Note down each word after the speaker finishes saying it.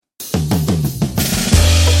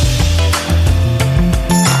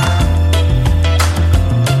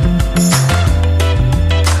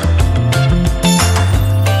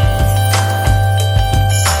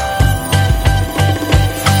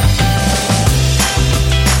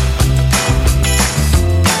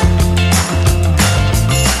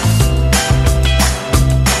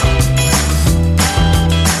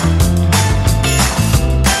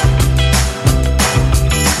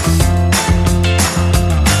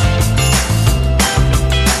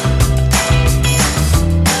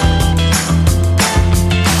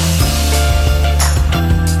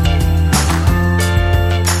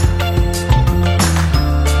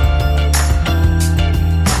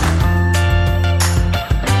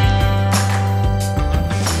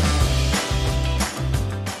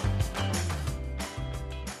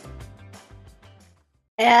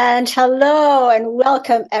And hello and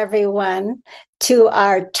welcome everyone to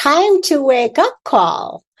our Time to Wake Up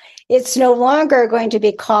call. It's no longer going to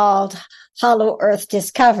be called Hollow Earth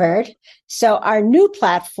Discovered. So our new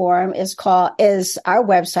platform is our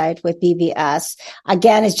website with BBS.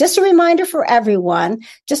 Again, it's just a reminder for everyone,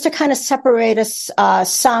 just to kind of separate us,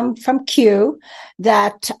 some from Q,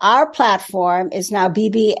 that our platform is now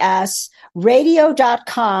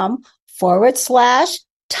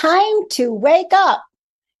bbsradio.com/time to wake up.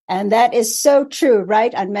 And that is so true,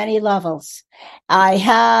 right? On many levels. I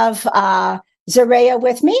have Zareya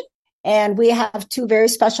with me, and we have two very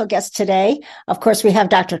special guests today. Of course, we have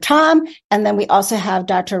Dr. Tom, and then we also have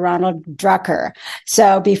Dr. Ronald Drucker.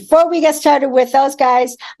 So before we get started with those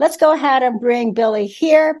guys, let's go ahead and bring Billie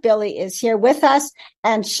here. Billie is here with us,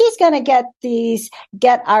 and she's going to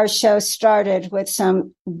get our show started with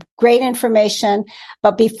some great information.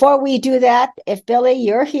 But before we do that, if Billie,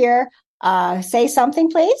 you're here, say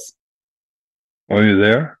something, please. Are you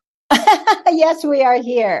there? Yes, we are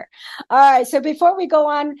here. All right. So before we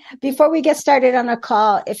get started on a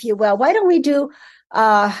call, if you will, why don't we do,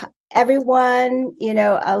 everyone,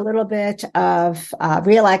 a little bit of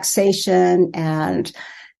relaxation and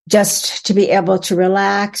just to be able to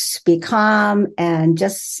relax, be calm, and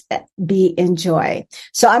just enjoy.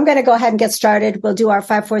 So I'm going to go ahead and get started. We'll do our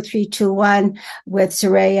 5, 4, 3, 2, 1 with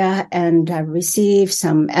Zareya and receive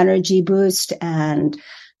some energy boost. And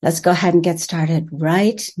let's go ahead and get started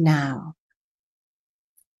right now.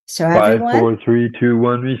 So 5, everyone, 4, 3, 2,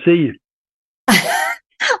 1, receive.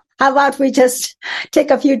 How about we just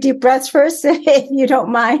take a few deep breaths first, if you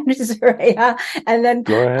don't mind, Zareya, and then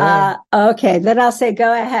go ahead. Okay, then I'll say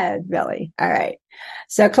go ahead, Billie. All right.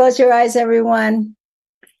 So close your eyes, everyone.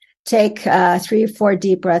 Take 3, 4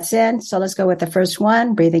 deep breaths in. So let's go with the first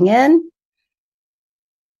one, breathing in.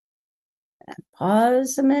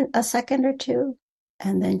 Pause a second or two,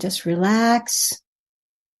 and then just relax.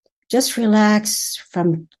 Just relax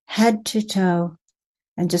from head to toe,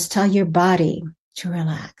 and just tell your body to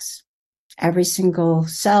relax. Every single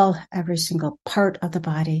cell, every single part of the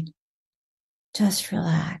body. Just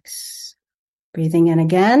relax. Breathing in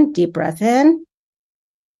again, deep breath in.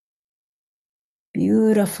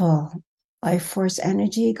 Beautiful life force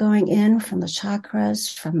energy going in from the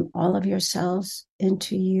chakras, from all of your cells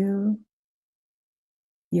into you.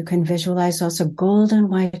 You can visualize also golden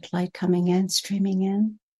white light coming in, streaming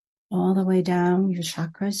in, all the way down your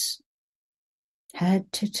chakras,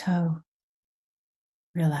 head to toe.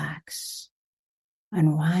 Relax.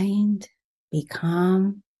 Unwind. Be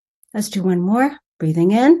calm. Let's do one more.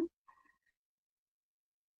 Breathing in.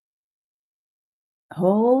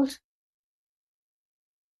 Hold.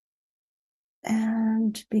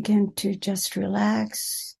 And begin to just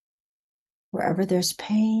relax. Wherever there's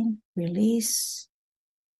pain, release.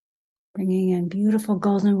 Bringing in beautiful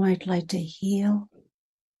golden white light to heal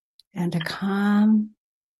and to calm.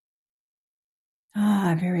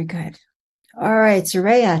 Very good. All right,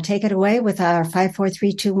 Zareya, take it away with our 5, 4,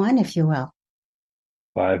 3, 2, 1, if you will.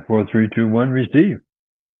 5, 4, 3, 2, 1, receive.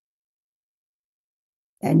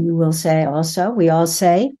 And you will say also, we all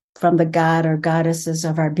say, from the God or goddesses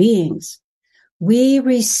of our beings, we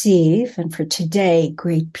receive, and for today,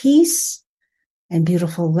 great peace and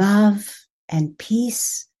beautiful love and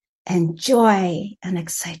peace and joy and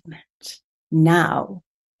excitement. Now,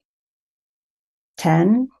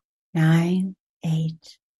 10, 9,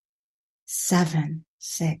 8, 7,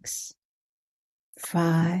 6,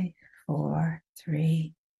 5, 4,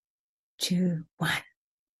 3, 2, 1.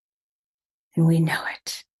 And we know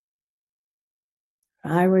it. If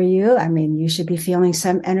I were you, you should be feeling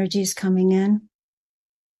some energies coming in.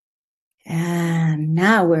 And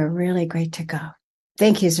now we're really great to go.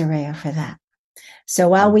 Thank you, Zareya, for that. So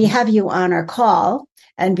while we have you on our call,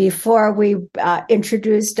 and before we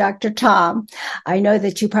introduce Dr. Tom, I know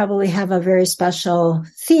that you probably have a very special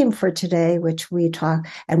theme for today, which we're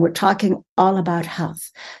talking all about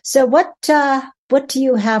health. So what do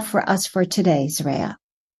you have for us for today, Zareya?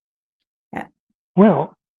 Yeah.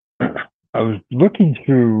 Well, I was looking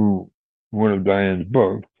through one of Diane's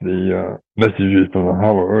books, the Messages from the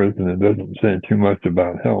Hollow Earth, and it doesn't say too much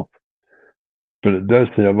about health, but it does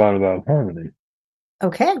say a lot about harmony.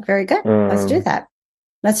 Okay, very good. Let's do that.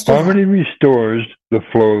 Harmony restores the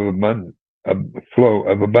flow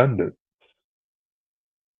of abundance.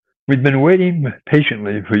 We've been waiting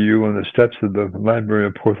patiently for you on the steps of the Library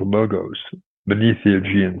of Porthologos, beneath the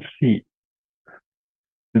Aegean Sea,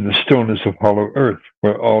 in the stillness of Hollow Earth,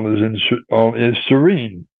 where all is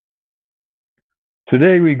serene.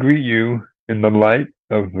 Today we greet you in the light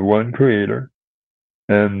of the one Creator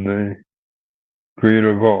and the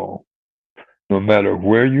Creator of all. No matter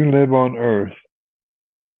where you live on Earth,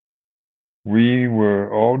 We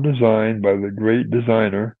were all designed by the great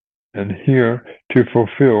designer and here to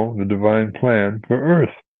fulfill the divine plan for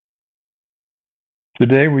Earth.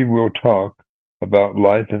 Today we will talk about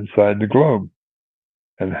life inside the globe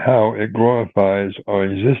and how it glorifies our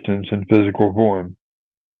existence in physical form.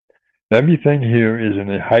 Everything here is in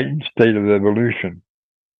a heightened state of evolution,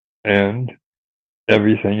 and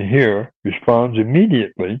everything here responds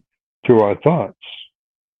immediately to our thoughts.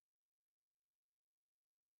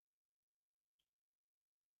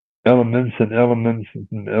 Elements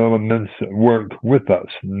work with us,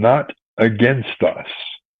 not against us.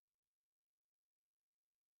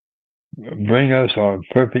 Bring us our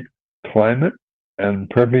perfect climate and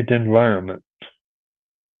perfect environment.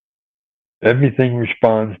 Everything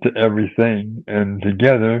responds to everything, and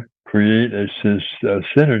together create a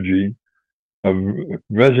synergy of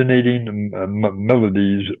resonating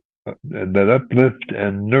melodies that uplift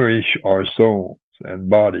and nourish our souls and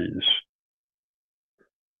bodies.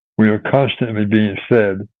 We are constantly being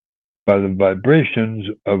fed by the vibrations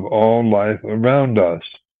of all life around us,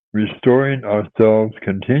 restoring ourselves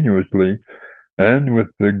continuously and with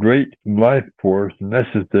the great life force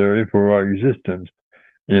necessary for our existence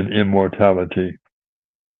in immortality.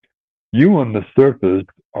 You on the surface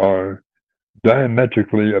are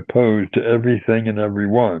diametrically opposed to everything and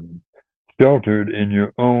everyone, sheltered in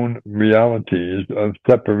your own realities of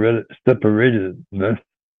separatedness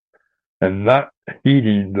and not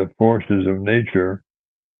heeding the forces of nature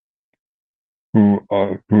who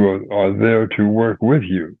are there to work with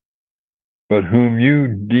you, but whom you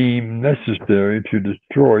deem necessary to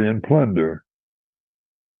destroy and plunder.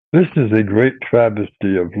 This is a great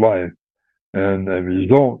travesty of life, and as a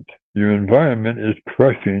result, your environment is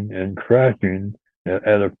crushing and crashing at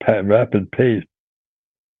a rapid pace.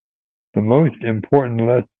 The most important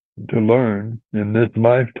lesson to learn in this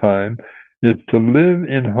lifetime is to live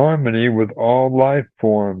in harmony with all life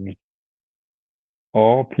forms,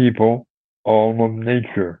 all people, all of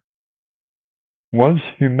nature. Once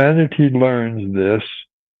humanity learns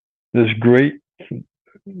the great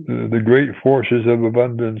forces of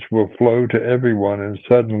abundance will flow to everyone, and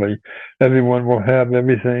suddenly everyone will have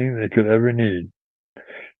everything they could ever need.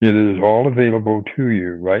 It is all available to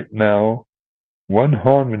you right now. Once the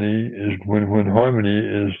harmony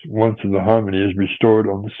is restored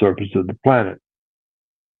on the surface of the planet.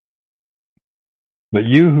 But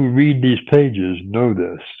you who read these pages know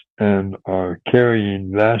this and are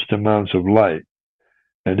carrying vast amounts of light.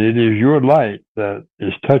 And it is your light that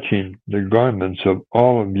is touching the garments of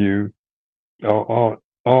all of you,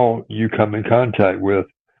 all you come in contact with,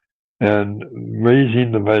 and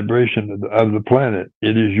raising the vibration of the planet.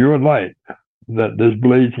 It is your light that is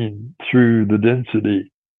blazing through the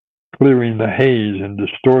density, clearing the haze and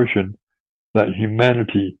distortion that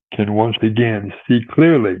humanity can once again see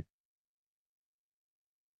clearly.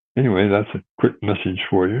 Anyway, that's a quick message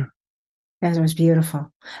for you. That was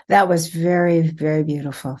beautiful. That was very, very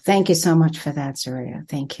beautiful. Thank you so much for that, Zaria.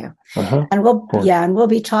 Thank you. And we'll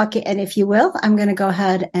be talking. And if you will, I'm going to go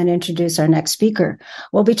ahead and introduce our next speaker.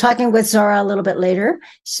 We'll be talking with Zora a little bit later.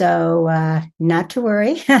 So, not to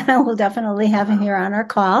worry. We'll definitely have him here on our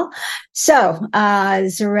call. So,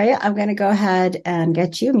 Zaria, I'm going to go ahead and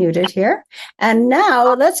get you muted here. And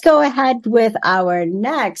now let's go ahead with our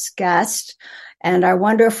next guest. And our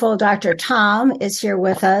wonderful Dr. Tom is here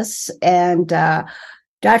with us. And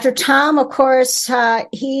Dr. Tom, of course,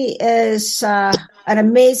 he is an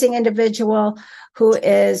amazing individual who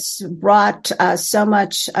has brought so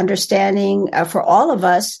much understanding for all of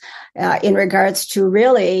us in regards to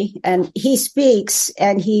really, and he speaks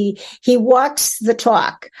and he walks the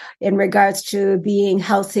talk in regards to being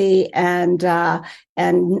healthy and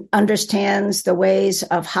understands the ways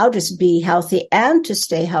of how to be healthy and to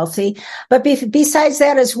stay healthy. But besides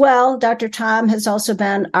that as well, Dr. Tom has also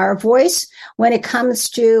been our voice when it comes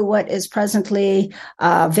to what is presently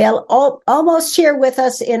almost here with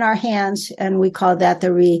us in our hands. And we call that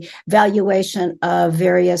the revaluation of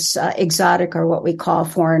various exotic or what we call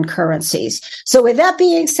foreign currencies. So with that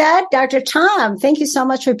being said, Dr. Tom, thank you so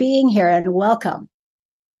much for being here and welcome.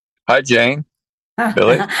 Hi, Jane.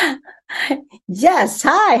 Billy. Yes.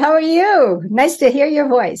 Hi. How are you? Nice to hear your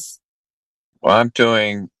voice. Well, I'm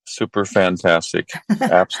doing super fantastic.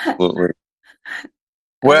 Absolutely.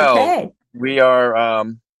 Well, okay. We are,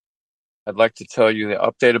 I'd like to tell you the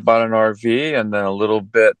update about an RV and then a little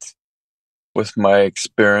bit with my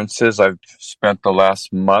experiences. I've spent the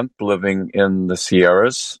last month living in the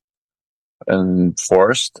Sierras and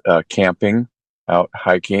forest, camping, out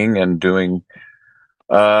hiking and doing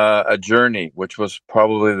a journey, which was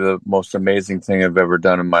probably the most amazing thing I've ever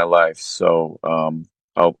done in my life. So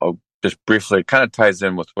I'll just briefly, it kind of ties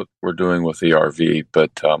in with what we're doing with the RV.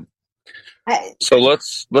 But so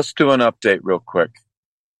let's do an update real quick.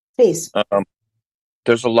 Please.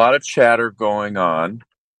 There's a lot of chatter going on,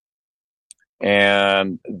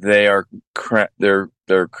 and they're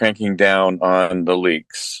cranking down on the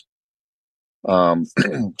leaks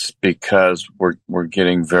because we're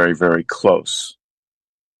getting very, very close.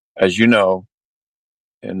 As you know,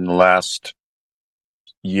 in the last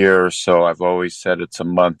year or so, I've always said it's a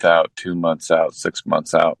month out, 2 months out, 6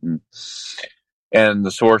 months out, and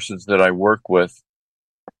the sources that I work with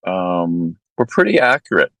were pretty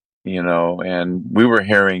accurate, and we were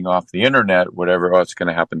hearing off the internet, whatever, it's going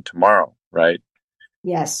to happen tomorrow, right?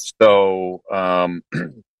 Yes. So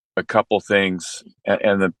a couple things,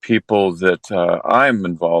 and the people that I'm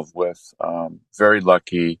involved with, very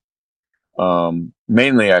lucky.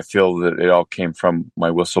 Mainly, I feel that it all came from my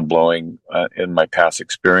whistleblowing in my past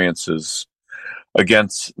experiences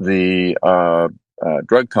against the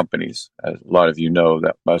drug companies. As a lot of you know,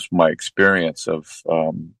 that was my experience of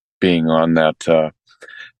being on that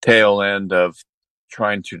tail end of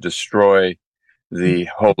trying to destroy the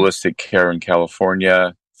holistic care in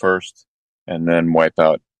California first, and then wipe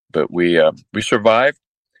out. But we survived,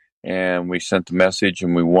 and we sent the message,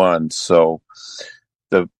 and we won. So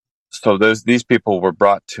these people were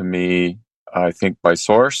brought to me, I think, by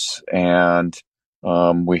source, and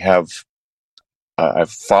I've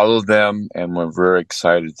followed them, and we're very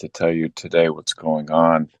excited to tell you today what's going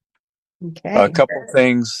on. Okay. A couple of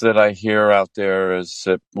things that I hear out there is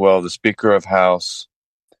that, the Speaker of House,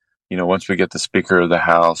 once we get the Speaker of the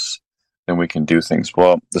House, then we can do things.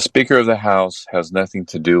 Well, the Speaker of the House has nothing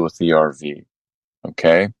to do with the RV,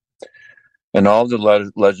 okay? And all the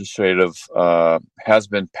legislative has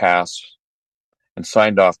been passed and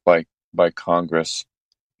signed off by Congress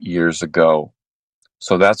years ago.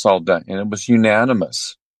 So that's all done. And it was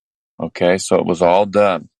unanimous. Okay, so it was all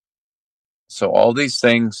done. So all these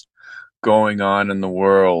things going on in the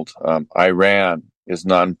world, Iran is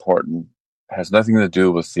not important, has nothing to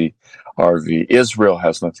do with the RV. Israel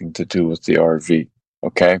has nothing to do with the RV.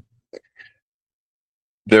 Okay?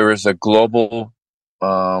 There is a global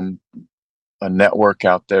a network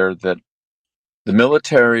out there that the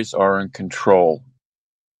militaries are in control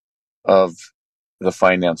of the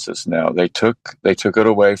finances now. They took it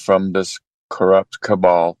away from this corrupt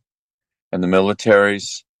cabal, and the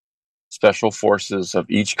militaries, special forces of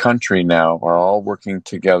each country now are all working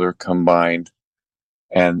together, combined,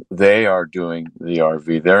 and they are doing the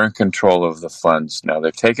RV. They're in control of the funds now.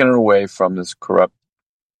 They've taken it away from this corrupt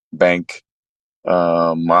bank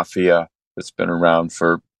mafia that's been around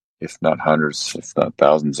for, if not hundreds, if not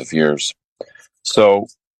thousands of years. So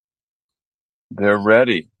they're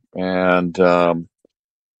ready. And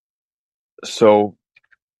so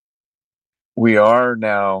we are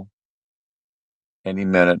now any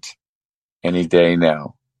minute, any day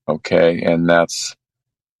now. Okay. And that's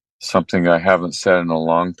something I haven't said in a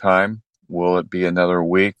long time. Will it be another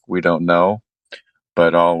week? We don't know.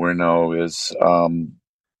 But all we know is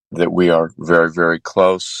that we are very, very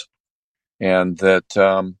close. And that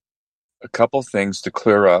a couple things to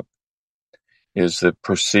clear up is that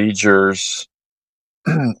procedures,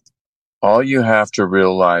 all you have to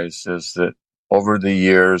realize is that over the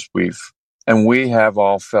years we have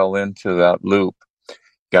all fell into that loop. You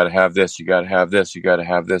got to have this, you got to have this, you got to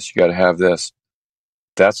have this, you got to have this.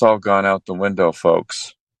 That's all gone out the window,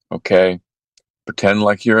 folks. Okay? Pretend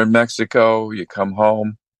like you're in Mexico, you come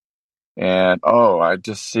home, and I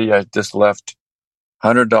just left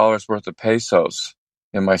 $100 worth of pesos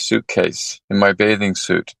in my suitcase, in my bathing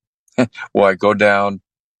suit. Well, I go down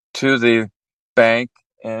to the bank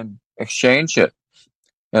and exchange it,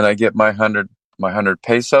 and I get my 100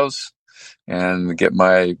 pesos, and get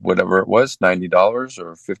my whatever it was, $90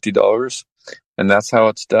 or $50, and that's how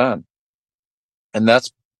it's done. And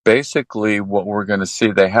that's basically what we're going to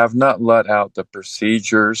see. They have not let out the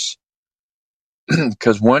procedures,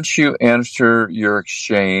 because once you enter your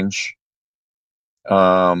exchange,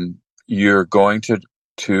 you're going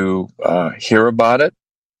to hear about it,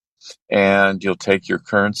 and you'll take your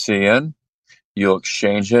currency in, you'll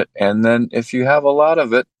exchange it, and then if you have a lot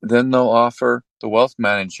of it, then they'll offer, the wealth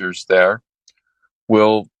managers there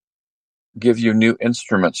will give you new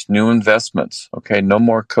instruments, new investments. Okay, no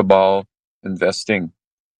more cabal investing.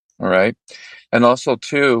 All right. And also,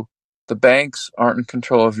 too, the banks aren't in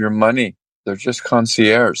control of your money. They're just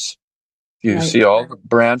concierges. You see all the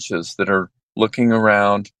branches that are looking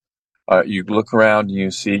around. You look around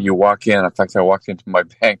and you walk in. In fact, I walked into my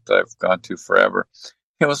bank that I've gone to forever.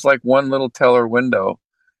 It was like one little teller window,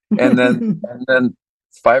 and then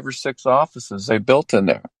 5 or 6 offices they built in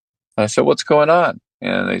there. And I said, "What's going on?"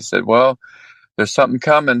 And they said, well, there's something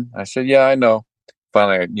coming. I said, yeah, I know.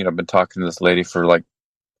 Finally, I've been talking to this lady for like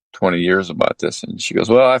 20 years about this. And she goes,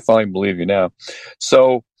 well, I finally believe you now.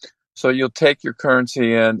 So you'll take your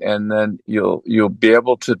currency in, and then you'll be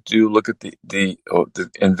able to look at the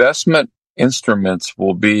investment instruments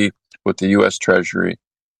will be with the U.S. Treasury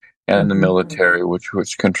and the military,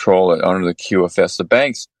 which control it under the QFS. The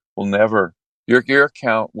banks will never, your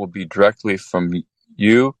account will be directly from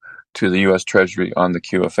you to the U.S. Treasury on the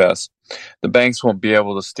QFS. The banks won't be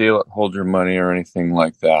able to steal it, hold your money, or anything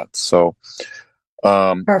like that. So,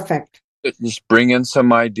 perfect. Just bring in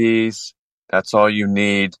some IDs. That's all you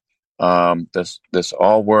need. This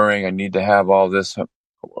all worrying, I need to have all this,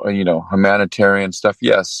 humanitarian stuff.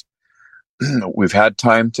 Yes, we've had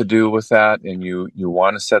time to do with that, and you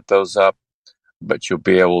want to set those up, but you'll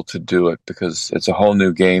be able to do it because it's a whole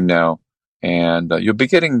new game now, and you'll be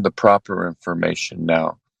getting the proper information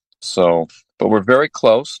now. So, but we're very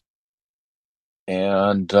close,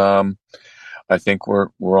 and I think we're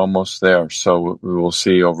almost there. So we will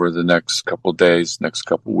see over the next couple of days, next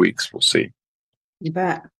couple of weeks. We'll see. You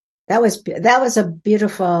bet. That was a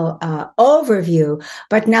beautiful overview,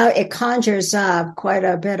 but now it conjures up quite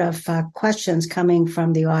a bit of questions coming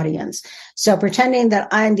from the audience. So pretending that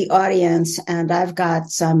I'm the audience and I've got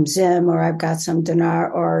some Zim or I've got some dinar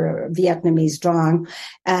or Vietnamese dong,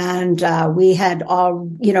 and we had all,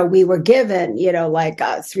 we were given, like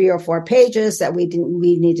 3 or 4 pages that we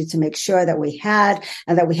needed to make sure that we had,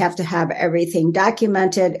 and that we have to have everything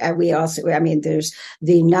documented. And we also, there's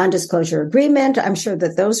the non-disclosure agreement. I'm sure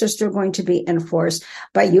that those are still going to be enforced,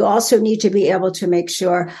 but you also need to be able to make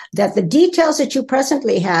sure that the details that you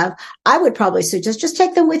presently have, I would probably suggest just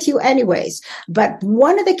take them with you anyways. But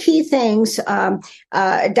one of the key things,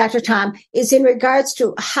 Dr. Tom, is in regards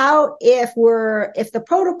to how, if the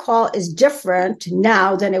protocol is different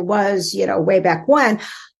now than it was, way back when,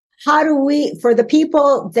 how do we, for the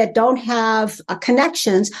people that don't have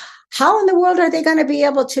connections, how in the world are they going to be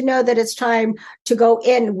able to know that it's time to go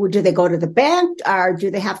in? Do they go to the bank, or do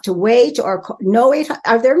they have to wait, or no?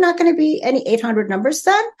 Are there not going to be any 800 numbers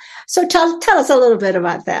then? So tell us a little bit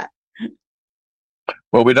about that.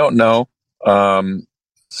 Well, we don't know.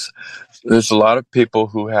 There's a lot of people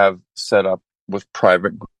who have set up with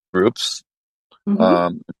private groups.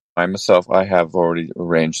 I myself, I have already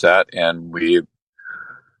arranged that, and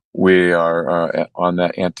we are on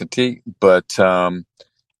that entity, but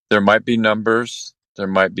there might be numbers. There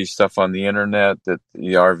might be stuff on the internet that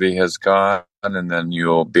the RV has gone, and then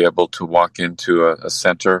you'll be able to walk into a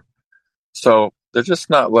center. So they're just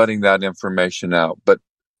not letting that information out. But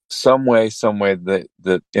some way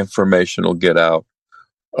that information will get out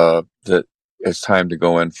that it's time to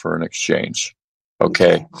go in for an exchange.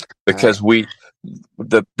 Okay. Because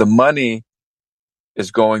the money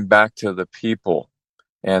is going back to the people.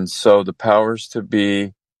 And so the powers to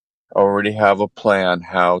be already have a plan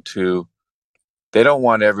they don't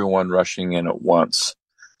want everyone rushing in at once.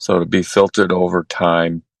 So to be filtered over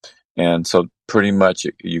time. And so pretty much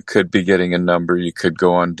you could be getting a number. You could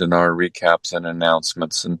go on dinar recaps and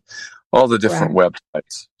announcements and all the different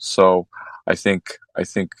websites. So I think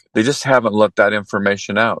they just haven't let that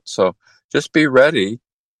information out. So just be ready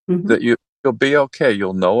that you'll be okay.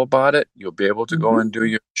 You'll know about it. You'll be able to go and do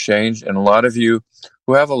your exchange. And a lot of you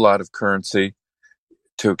who have a lot of currency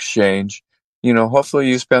to exchange, hopefully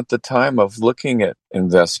you spent the time of looking at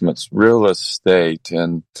investments, real estate,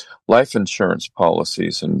 and life insurance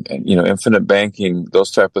policies, and infinite banking,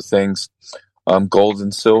 those type of things, gold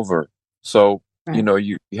and silver. So,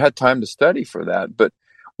 you had time to study for that. But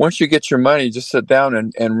once you get your money, just sit down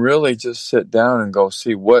and really just sit down and go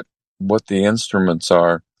see what the instruments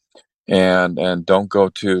are, and don't go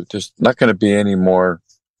to, there's not going to be any more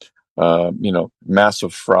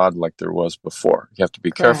massive fraud like there was before. You have to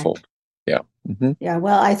be careful. Yeah. Yeah.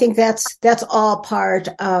 Well, I think that's all part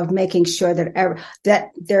of making sure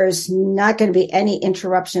that there's not going to be any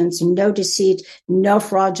interruptions, no deceit, no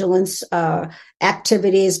fraudulence,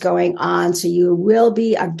 activities going on. So you will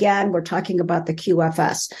be, again, we're talking about the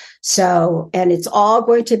QFS. So, and it's all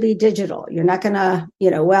going to be digital. You're not going to,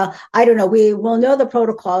 I don't know. We will know the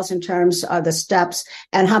protocols in terms of the steps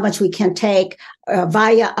and how much we can take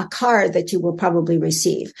via a card that you will probably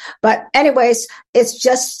receive. But anyways, it's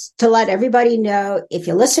just to let everybody everybody know, if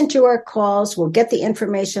you listen to our calls, we'll get the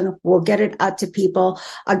information, we'll get it out to people.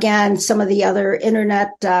 Again, some of the other internet,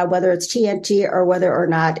 whether it's TNT or whether or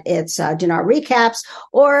not it's Dinar Recaps,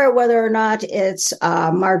 or whether or not it's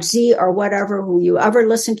Mark Z or whatever, who you ever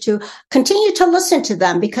listen to, continue to listen to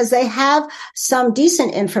them because they have some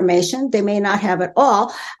decent information. They may not have it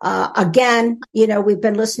all. Again, we've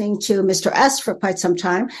been listening to Mr. S for quite some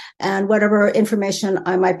time, and whatever information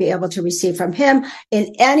I might be able to receive from him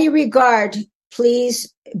in any regard,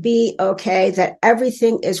 please be okay that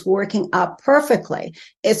everything is working out perfectly.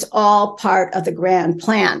 It's all part of the grand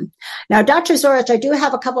plan. Now, Dr. Zorich, I do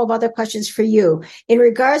have a couple of other questions for you. In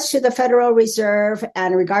regards to the Federal Reserve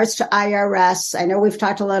and in regards to IRS, I know we've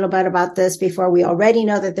talked a little bit about this before. We already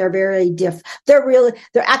know that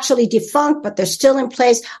they're actually defunct, but they're still in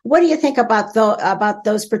place. What do you think about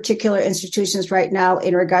those particular institutions right now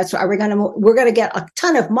in regards to, we're going to get a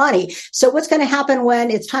ton of money. So what's going to happen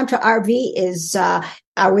when it's time to RV is,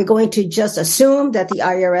 are we going to just assume that the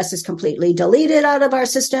IRS is completely deleted out of our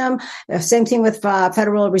system? Same thing with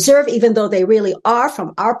Federal Reserve, even though they really are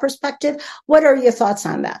from our perspective. What are your thoughts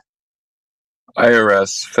on that?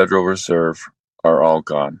 IRS, Federal Reserve are all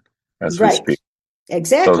gone as we speak.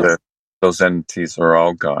 Exactly. So those entities are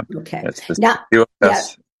all gone. Okay. It's just Now,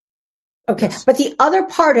 US. Okay. Yes. But the other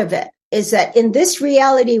part of it is that in this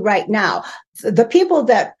reality right now, the people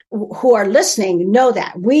who are listening know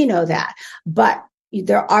that. We know that. But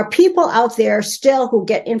there are people out there still who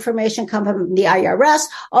get information come from the IRS.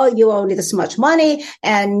 Oh, you owe me this much money.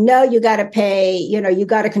 And no, you got to pay, you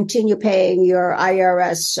got to continue paying your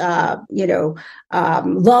IRS,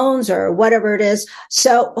 loans or whatever it is.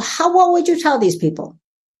 So what would you tell these people?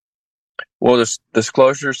 Well, this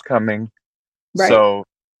disclosure's coming. Right. So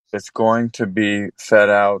it's going to be fed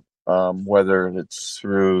out, whether it's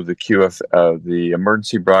through the the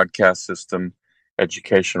Emergency Broadcast System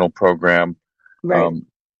educational program, right.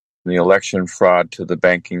 The election fraud to the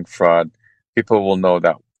banking fraud. People will know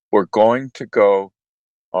that we're going to go,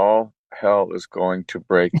 all hell is going to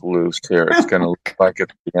break loose here. It's going to look like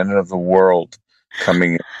it's the end of the world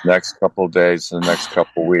coming in the next couple of days, the next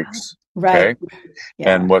couple of weeks. Right. Okay?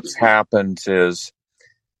 Yeah. And what's happened is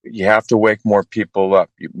you have to wake more people up.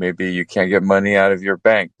 Maybe you can't get money out of your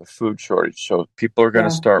bank, the food shortage. So people are going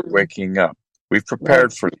to start waking up. We've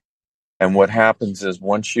prepared for it. And what happens is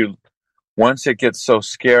once it gets so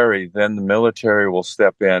scary, then the military will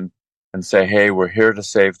step in and say, hey, we're here to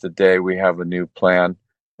save the day. We have a new plan.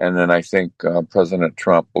 And then I think President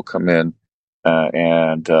Trump will come in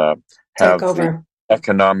and have the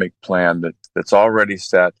economic plan that's already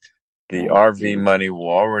set. The RV money will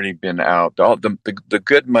already been out. All the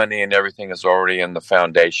good money and everything is already in the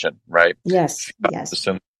foundation, right? Yes.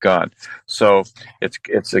 Gone. So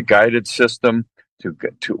it's a guided system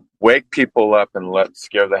to wake people up and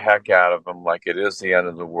scare the heck out of them, like it is the end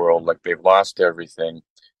of the world, like they've lost everything,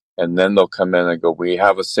 and then they'll come in and go, "We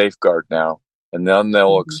have a safeguard now," and then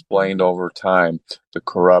they'll explain over time the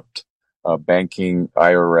corrupt banking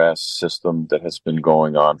IRS system that has been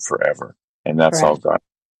going on forever, and that's all gone.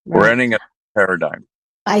 Right. We're ending a paradigm.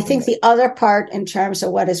 I think the other part in terms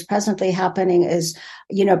of what is presently happening is,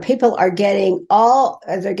 people are getting all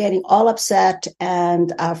upset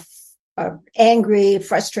and angry,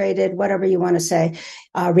 frustrated, whatever you want to say,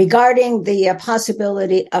 regarding the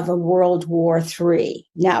possibility of a World War III.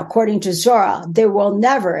 Now, according to Zora, there will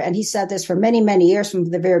never, and he said this for many, many years from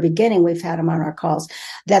the very beginning, we've had him on our calls,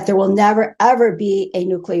 that there will never, ever be a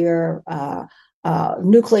nuclear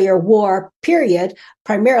war, period,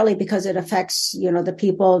 primarily because it affects, the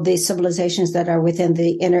people, the civilizations that are within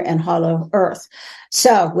the inner and hollow earth.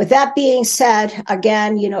 So with that being said,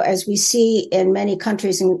 again, as we see in many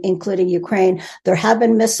countries, including Ukraine, there have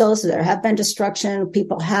been missiles, there have been destruction.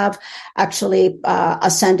 People have actually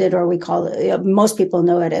ascended, or we call it, most people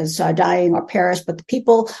know it as dying or perished, but the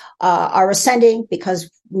people are ascending because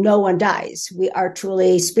no one dies. We are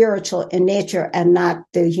truly spiritual in nature and not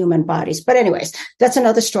the human bodies. But anyways, that's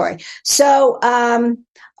another story. So,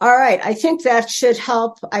 all right. I think that should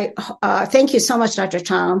help. Thank you so much, Dr.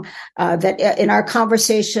 Tom, that in our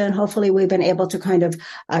conversation, hopefully we've been able to kind of,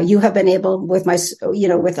 you have been able with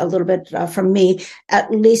with a little bit from me, at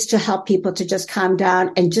least to help people to just calm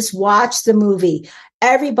down and just watch the movie.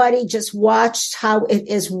 Everybody just watched how it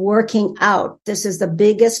is working out. This is the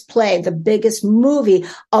biggest play, the biggest movie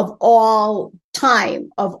of all time,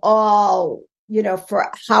 of all,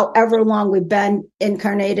 for however long we've been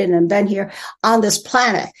incarnated and been here on this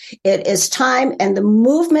planet. It is time, and the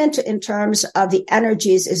movement in terms of the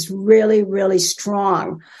energies is really, really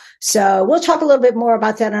strong. So we'll talk a little bit more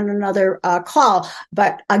about that on another call.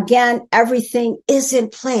 But again, everything is in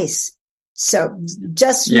place. So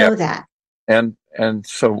just know that. And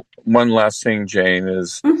so one last thing, Jane,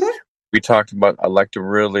 is we talked about, I'd like to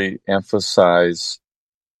really emphasize,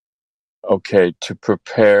 okay, to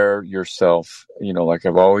prepare yourself, like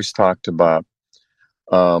I've always talked about,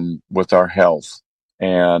 with our health.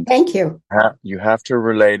 And thank you. You have to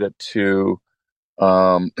relate it to,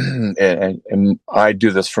 and I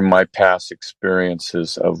do this from my past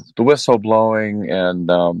experiences of the whistleblowing and,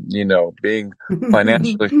 being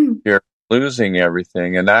financially here, losing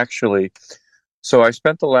everything. And actually, so I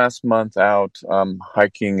spent the last month out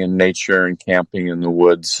hiking in nature and camping in the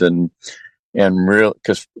woods and real,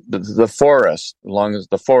 because the forest, as long as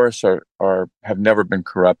the forests have never been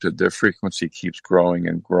corrupted, their frequency keeps growing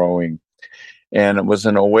and growing. And it was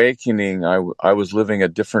an awakening. I was living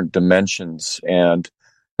at different dimensions and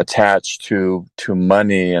attached to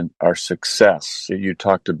money and our success. So you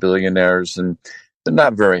talk to billionaires and they're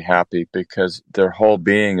not very happy because their whole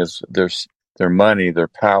being is their money, their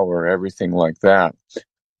power, everything like that.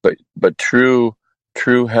 But true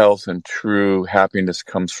health and true happiness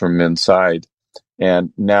comes from inside.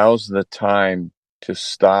 And now's the time to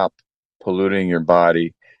stop polluting your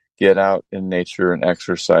body, get out in nature and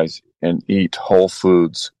exercise and eat whole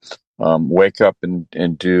foods. Wake up and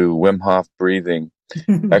do Wim Hof breathing,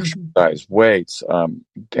 exercise, weights,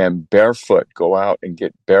 and barefoot. Go out and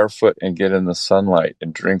get barefoot and get in the sunlight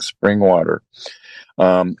and drink spring water.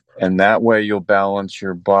 And that way you'll balance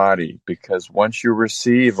your body, because once you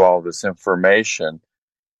receive all this information,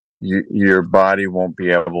 your body won't be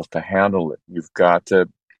able to handle it. You've got to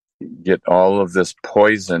get all of this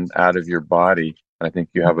poison out of your body. I think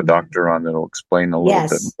you have a doctor on that will explain a little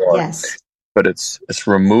bit more. Yes. But it's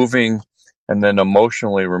removing, and then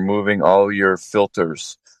emotionally removing all your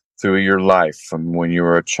filters through your life from when you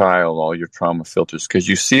were a child, all your trauma filters, because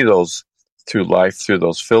you see those through life through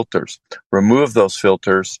those filters. Remove those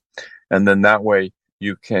filters, and then that way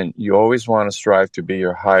you always want to strive to be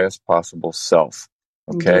your highest possible self.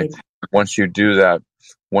 Okay. Indeed. Once you do that,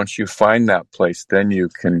 once you find that place, then you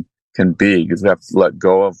can be, because you have to let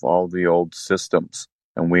go of all the old systems.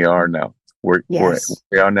 And we are now. We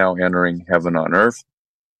are now entering heaven on earth,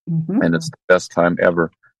 and it's the best time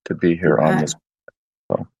ever to be here on this.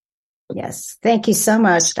 So. Yes. Thank you so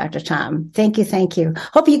much, Dr. Tom. Thank you. Thank you.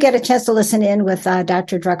 Hope you get a chance to listen in with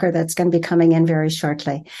Dr. Drucker that's going to be coming in very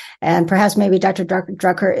shortly. And perhaps maybe Dr.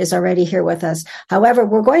 Drucker is already here with us. However,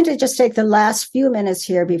 we're going to just take the last few minutes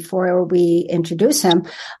here before we introduce him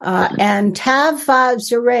and have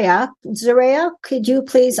Zaria. Zaria, could you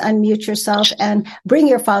please unmute yourself and bring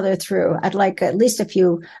your father through? I'd like at least a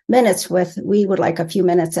few minutes we would like a few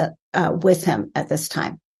minutes with him at this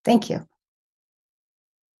time. Thank you.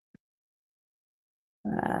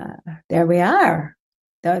 There we are.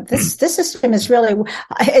 This system is really,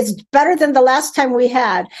 it's better than the last time we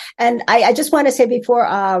had. And I just want to say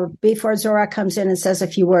before Zora comes in and says a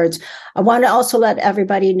few words, I want to also let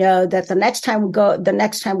everybody know that the next time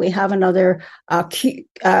we have another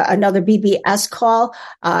BBS call,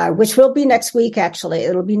 which will be next week, actually,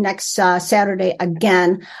 it'll be next Saturday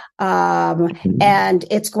again. And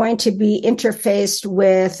it's going to be interfaced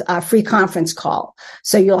with a free conference call.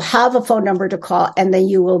 So you'll have a phone number to call, and then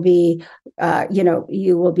you will be,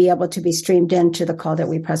 you will be able to be streamed into the call that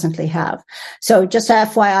we presently have. So just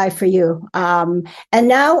FYI for you. And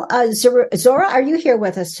now, Zora, are you here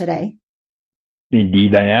with us today?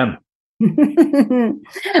 Indeed, I am.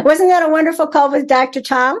 Wasn't that a wonderful call with Dr.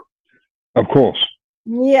 Tom? Of course.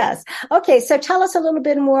 Yes. Okay. So tell us a little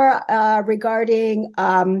bit more regarding,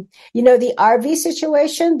 the RV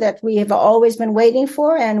situation that we have always been waiting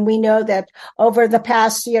for. And we know that over the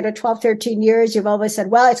past, 12, 13 years, you've always said,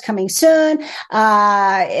 well, it's coming soon.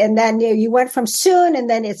 And then you went from soon and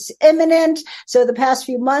then it's imminent. So the past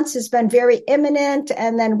few months has been very imminent.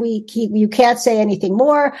 And then you can't say anything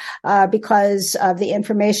more because of the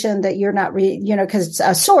information that you're not, because it's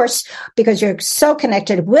a source, because you're so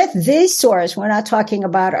connected with the source. We're not talking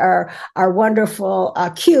about our wonderful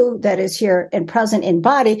Q that is here and present in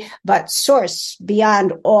body, but source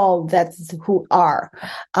beyond all that who are.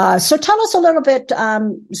 So tell us a little bit,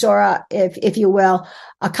 Zora, if you will,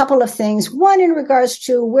 a couple of things. One, in regards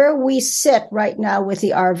to where we sit right now with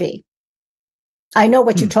the RV. I know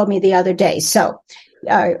what you told me the other day. So,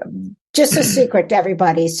 just a secret to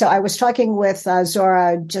everybody. So I was talking with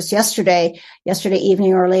Zora just yesterday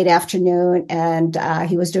evening or late afternoon, and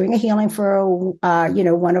he was doing a healing for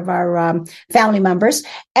one of our family members,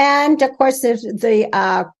 and of course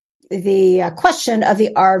the question of the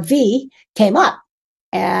RV came up.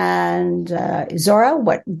 And Zora,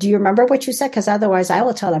 what do you remember what you said? Because otherwise, I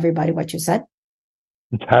will tell everybody what you said.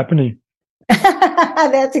 It's happening.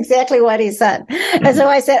 That's exactly what he said. And so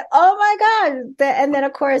I said, oh my God. And then,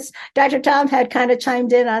 of course, Dr. Tom had kind of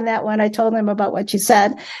chimed in on that when I told him about what you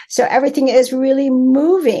said. So everything is really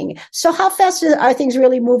moving. So how fast are things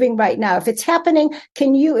really moving right now? If it's happening,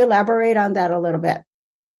 can you elaborate on that a little bit?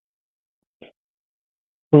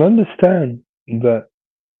 Well, understand that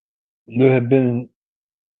there have been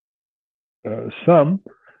some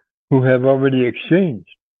who have already exchanged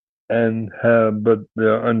and have, but they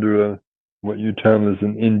are under what you term as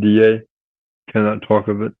an NDA, cannot talk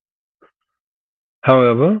of it.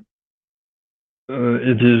 However,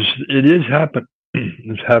 it is happening.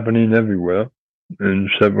 It's happening everywhere in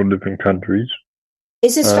several different countries.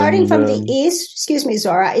 Is it starting from the east? Excuse me,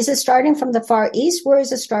 Zora. Is it starting from the Far East? Where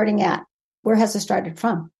is it starting at? Where has it started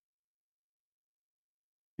from?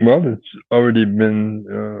 Well, it's already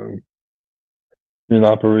been in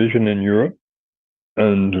operation in Europe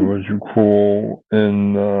and what you call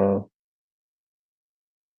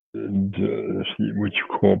what you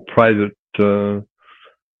call private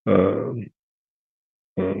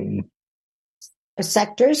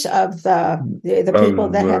sectors of the people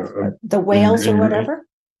that have the whales or whatever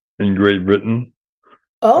in Great Britain.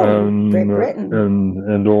 Oh, Great Britain,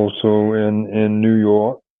 and also in New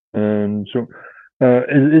York, and so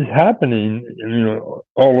it's happening,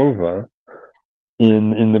 all over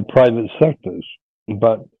in the private sectors.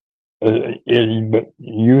 But the internet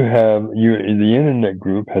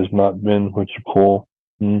group has not been what you call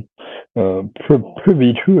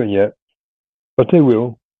privy to it yet, but they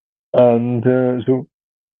will. And so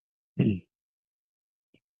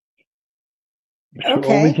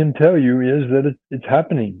all we can tell you is that it's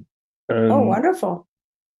happening. Oh, wonderful.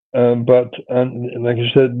 But like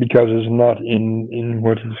I said, because it's not in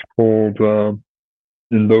what is called,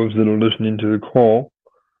 in those that are listening to the call,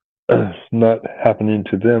 it's not happening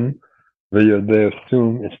to them. They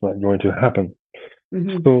assume it's not going to happen.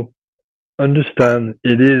 Mm-hmm. So understand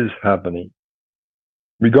it is happening.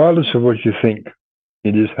 Regardless of what you think,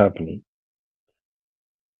 it is happening.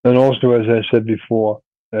 And also, as I said before,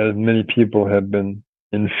 many people have been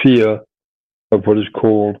in fear of what is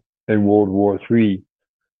called a World War III.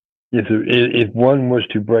 If one was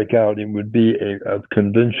to break out, it would be of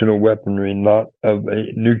conventional weaponry, not of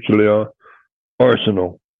a nuclear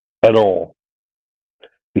arsenal at all.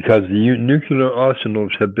 Because the nuclear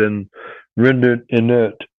arsenals have been rendered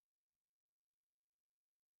inert.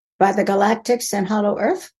 By the galactics and Hollow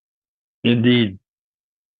Earth? Indeed.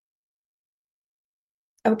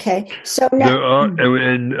 Okay, so now...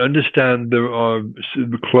 and understand there are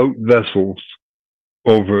cloaked vessels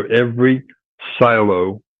over every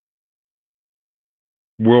silo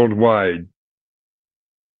worldwide.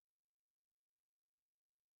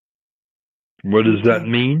 What does that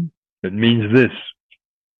mean? It means this.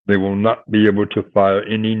 They will not be able to fire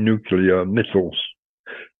any nuclear missiles.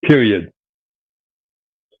 Period.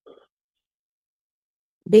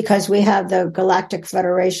 Because we have the Galactic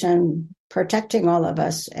Federation protecting all of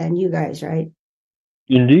us and you guys, right?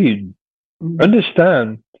 Indeed. Mm-hmm.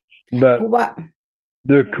 Understand that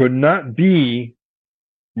there could not be,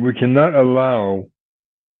 we cannot allow,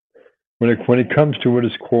 when it comes to what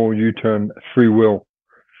is called, you term, free will,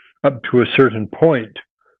 up to a certain point,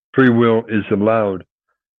 free will is allowed.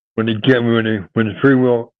 When free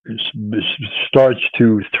will starts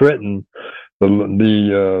to threaten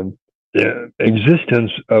the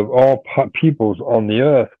existence of all peoples on the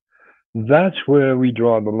earth, that's where we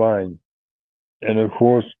draw the line. And of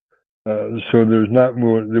course, so there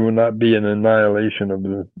will not be an annihilation of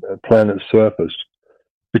the planet's surface,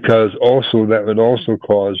 because also that would also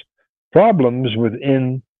cause problems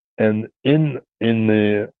within and in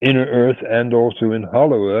the inner Earth and also in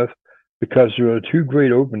Hollow Earth, because there are two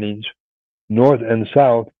great openings, north and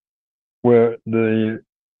south, where the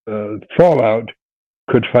fallout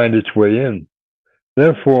could find its way in.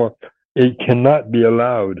 Therefore, it cannot be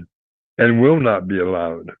allowed and will not be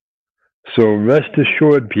allowed. So rest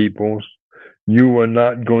assured, peoples, you are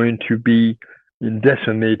not going to be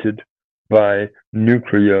decimated by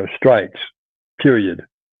nuclear strikes, period.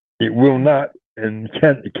 It will not and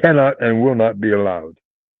cannot and will not be allowed.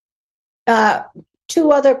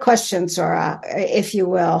 Two other questions, Zora, if you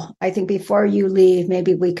will. I think before you leave,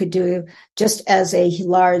 maybe we could do, just as a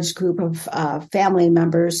large group of family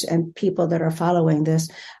members and people that are following this,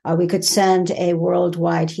 we could send a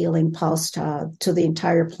worldwide healing pulse to the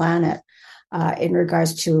entire planet in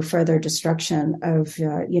regards to further destruction of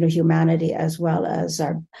humanity, as well as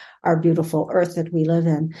our beautiful earth that we live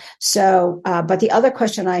in. So, but the other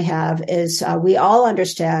question I have is, we all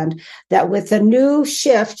understand that with the new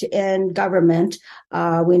shift in government,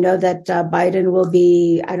 we know that Biden will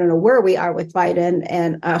be, I don't know where we are with Biden,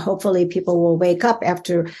 and hopefully people will wake up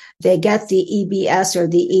after they get the EBS or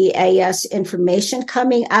the EAS information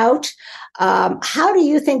coming out. How do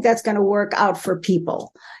you think that's going to work out for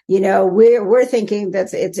people? We're thinking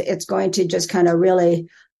that it's going to just kind of really,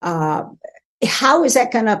 how is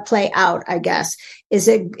that going to play out, I guess? Is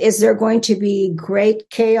there going to be great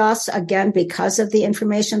chaos again because of the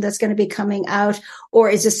information that's going to be coming out? Or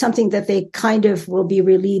is it something that they kind of will be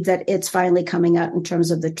relieved that it's finally coming out in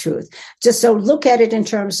terms of the truth? Just so look at it in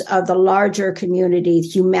terms of the larger community,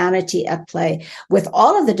 humanity at play with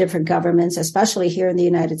all of the different governments, especially here in the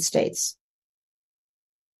United States.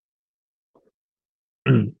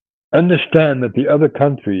 Understand that the other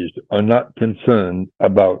countries are not concerned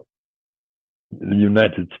about the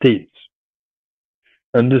United States.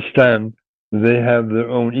 Understand they have their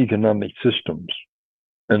own economic systems,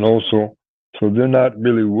 and also, so they're not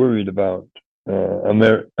really worried about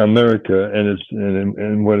America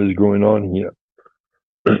and what is going on here.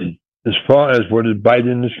 As far as what is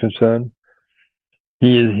Biden is concerned,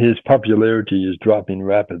 his popularity is dropping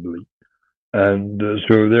rapidly, and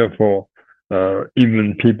so therefore,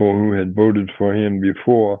 even people who had voted for him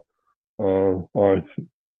before are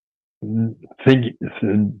thinking,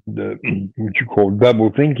 what you call double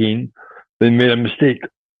thinking. They made a mistake.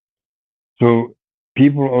 So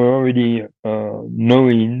people are already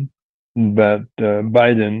knowing that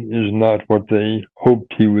Biden is not what they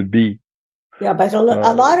hoped he would be. Yeah, but a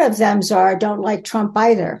lot of them, Czar, don't like Trump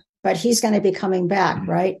either. But he's going to be coming back,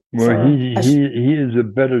 right? Well, he is a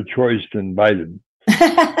better choice than Biden.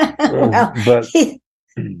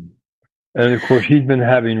 And of course, he's been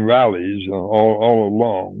having rallies all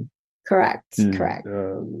along. Correct.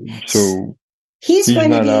 So he's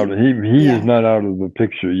going not to be out. He is not out of the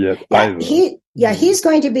picture yet either. He's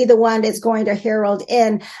going to be the one that's going to herald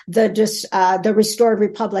in the restored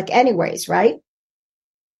republic, anyways, right?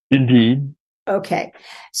 Indeed. Okay.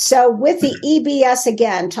 So with the EBS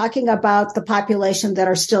again, talking about the population that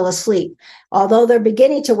are still asleep, although they're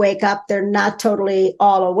beginning to wake up, they're not totally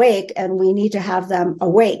all awake, and we need to have them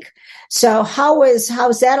awake. So how's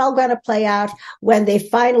that all going to play out when they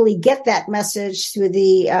finally get that message through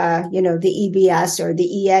the EBS or the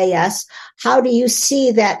EAS? How do you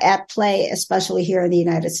see that at play, especially here in the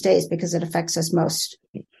United States, because it affects us most?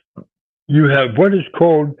 You have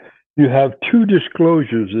you have two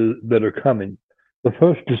disclosures that are coming. The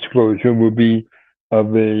first disclosure will be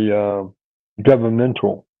of a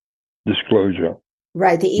governmental disclosure.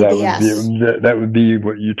 Right, the EBS. That would be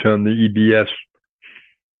what you term the EBS.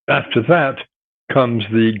 After that comes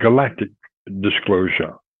the galactic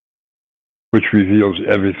disclosure, which reveals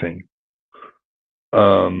everything.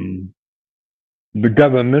 The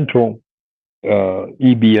governmental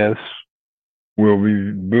EBS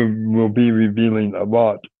will be revealing a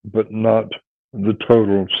lot, but not the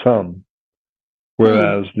total sum.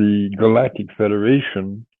 Whereas the Galactic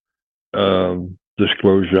Federation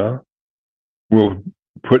disclosure will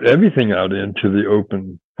put everything out into the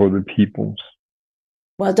open for the peoples.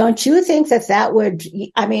 Well, don't you think that would,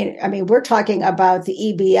 I mean, we're talking about the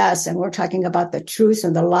EBS and we're talking about the truth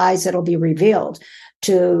and the lies that'll be revealed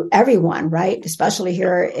to everyone, right? Especially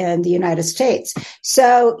here in the United States.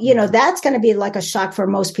 So, that's going to be like a shock for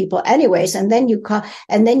most people anyways. And then you're going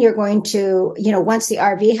to, once the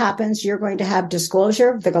RV happens, you're going to have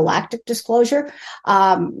disclosure, the galactic disclosure,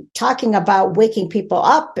 talking about waking people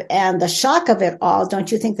up and the shock of it all.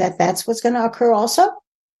 Don't you think that that's what's going to occur also?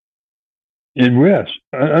 Yes,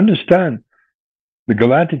 I understand the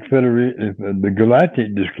Galactic Federation, the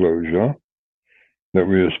Galactic Disclosure that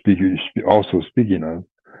we are also speaking of.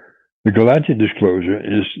 The Galactic Disclosure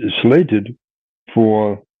is slated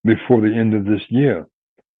for before the end of this year,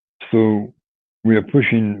 so we are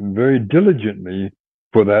pushing very diligently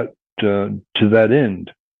for that to that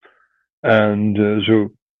end, and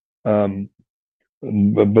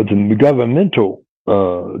but the governmental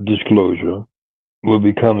disclosure will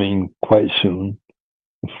be coming quite soon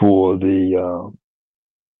for the,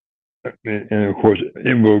 and of course,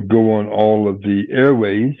 it will go on all of the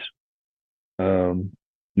airways, what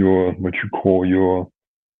you call your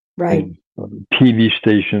right TV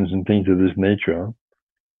stations and things of this nature.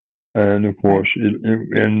 And of course,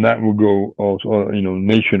 and that will go also,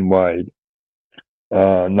 nationwide,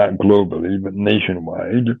 not globally, but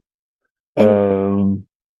nationwide.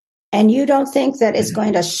 And you don't think that it's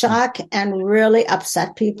going to shock and really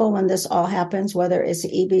upset people when this all happens, whether it's the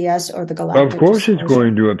EBS or the Galactic? Of course, it's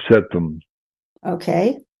going to upset them.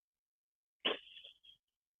 Okay.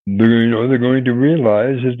 they're going to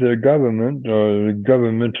realize that their government or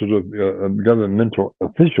governmental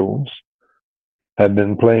officials have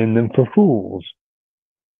been playing them for fools.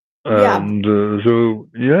 And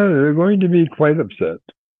they're going to be quite upset.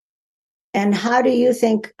 And how is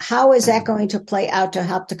that going to play out to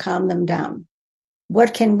help to calm them down?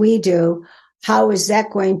 What can we do? How is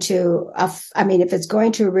that going to, if it's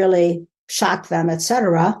going to really shock them,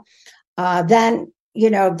 etc., then,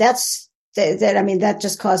 that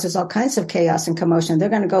just causes all kinds of chaos and commotion. They're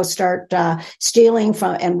going to go start stealing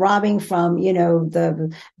from and robbing from,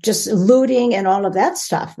 just looting and all of that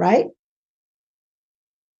stuff, right?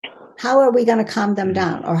 How are we going to calm them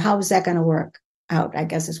down? Or how is that going to work out, I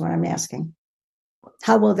guess is what I'm asking.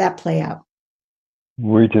 How will that play out?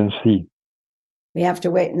 Wait and see. We have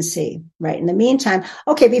to wait and see, right? In the meantime,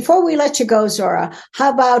 okay, before we let you go, Zora,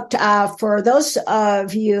 how about for those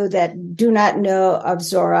of you that do not know of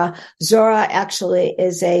Zora actually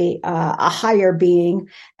is a higher being,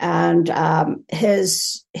 and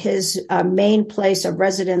his main place of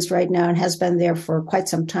residence right now, and has been there for quite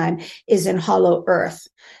some time, is in Hollow Earth.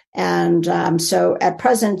 And so at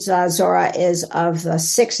present, Zora is of the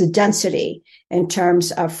 6th density in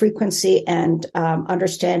terms of frequency and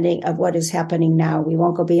understanding of what is happening now. We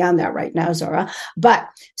won't go beyond that right now, Zora. But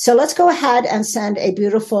so let's go ahead and send a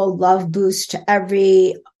beautiful love boost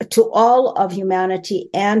to all of humanity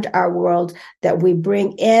and our world, that we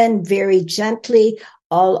bring in very gently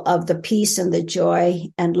all of the peace and the joy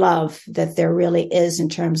and love that there really is in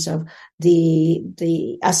terms of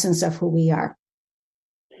the essence of who we are.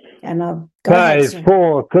 And I'll go 5,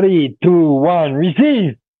 4, 3, 2, 1,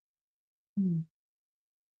 receive.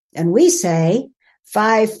 And we say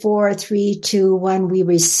 5, 4, 3, 2, 1, we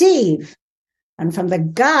receive. And from the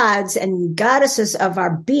gods and goddesses of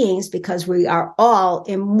our beings, because we are all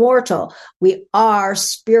immortal, we are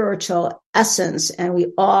spiritual essence, and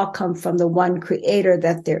we all come from the one creator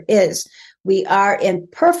that there is. We are in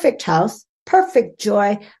perfect health, perfect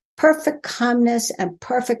joy, perfect calmness, and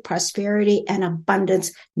perfect prosperity and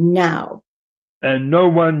abundance now. And no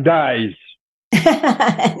one dies.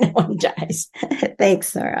 No one dies. Thanks,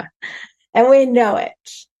 Sarah. And we know it.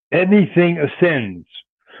 Anything ascends,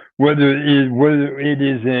 whether it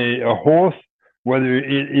is a horse, whether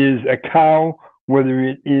it is a cow, whether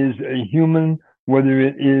it is a human, whether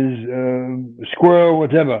it is a squirrel,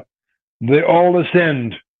 whatever. They all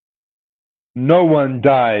ascend. No one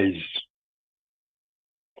dies.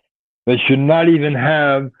 They should not even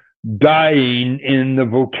have dying in the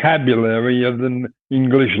vocabulary of the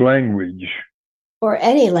English language. Or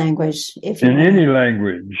any language, if you in any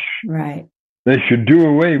language. Right. They should do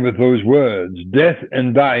away with those words. Death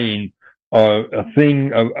and dying are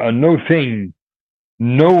no thing.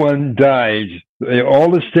 No one dies. They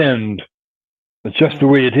all ascend. It's just the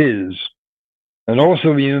way it is. And also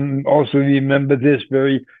remember this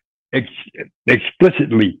very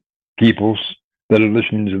explicitly, peoples that are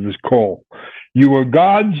listening to this call. You are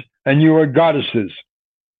gods and you are goddesses.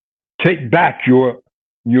 Take back your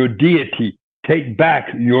deity. Take back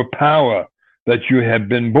your power that you have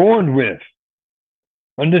been born with.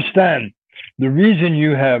 Understand, the reason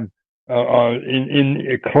you have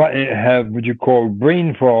have what you call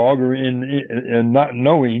brain fog or in not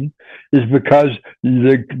knowing is because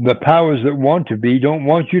the powers that want to be don't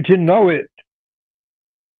want you to know it.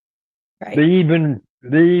 Right. They even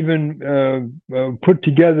put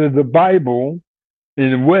together the Bible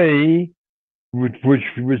in a way which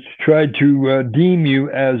tried to deem you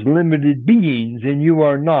as limited beings, and you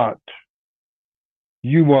are not.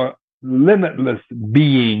 You are limitless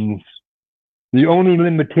beings. The only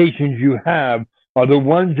limitations you have are the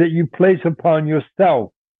ones that you place upon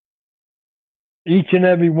yourself. Each and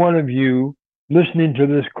every one of you listening to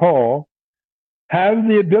this call have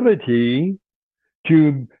the ability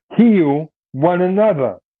to heal one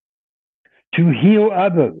another, to heal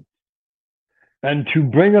others, and to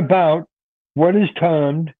bring about what is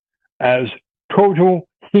termed as total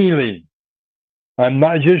healing. I'm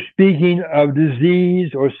not just speaking of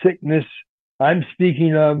disease or sickness. I'm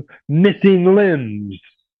speaking of missing limbs,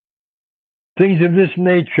 things of this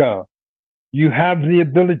nature. You have the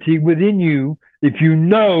ability within you if you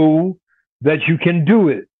know that you can do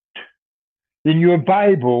it. In your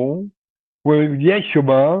Bible, where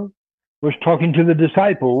Yeshua was talking to the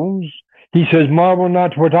disciples, he says, "Marvel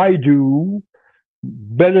not what I do,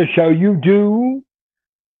 better shall you do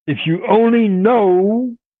if you only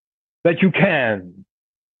know that you can."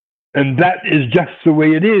 And that is just the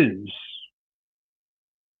way it is.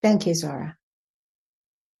 Thank you, Zora.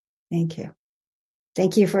 Thank you.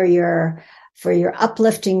 Thank you for your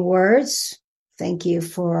uplifting words. Thank you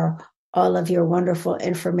for all of your wonderful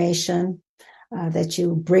information. that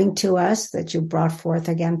you bring to us, that you brought forth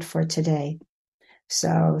again for today.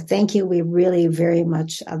 So thank you. We really very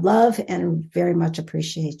much love and very much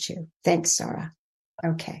appreciate you. Thanks, Sarah.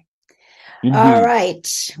 Okay. Indeed. All right.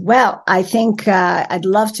 Well, I think I'd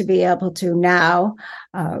love to be able to now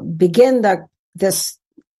begin this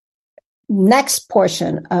next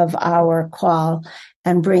portion of our call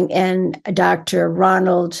and bring in Dr.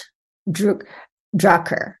 Ronald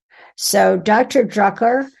Drucker. So, Dr.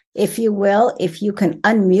 Drucker, if you will, if you can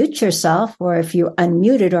unmute yourself, or if you're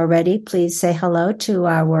unmuted already, please say hello to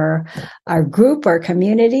our group, our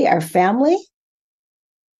community, our family.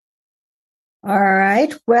 All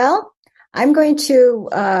right. Well, I'm going to,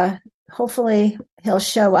 hopefully he'll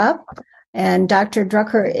show up. And Dr.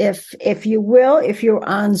 Drucker, if you will, if you're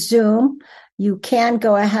on Zoom, you can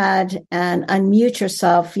go ahead and unmute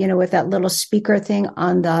yourself, with that little speaker thing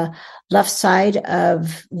on the left side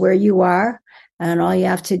of where you are. And all you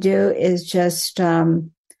have to do is just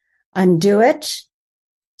undo it.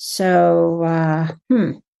 So,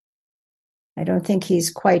 I don't think he's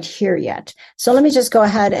quite here yet. So let me just go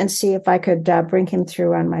ahead and see if I could bring him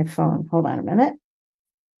through on my phone. Hold on a minute.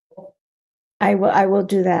 I will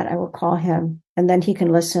do that. I will call him, and then he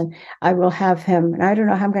can listen. I will have him, and I don't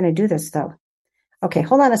know how I'm going to do this, though. Okay,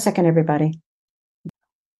 hold on a second, everybody.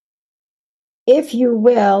 If you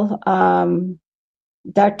will,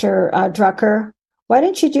 Dr. Drucker, why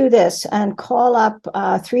don't you do this and call up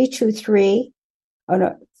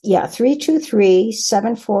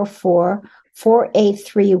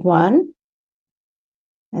 323-744-4831.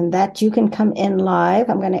 And that you can come in live.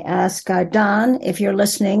 I'm going to ask Don, if you're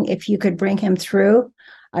listening, if you could bring him through.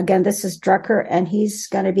 Again, this is Drucker, and he's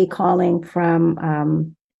going to be calling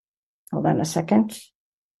from, hold on a second.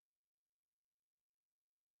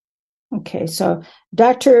 Okay, so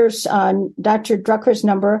Dr. Drucker's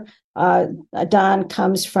number, Don,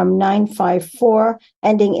 comes from 954,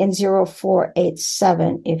 ending in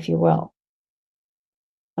 0487, if you will.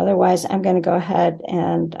 Otherwise, I'm going to go ahead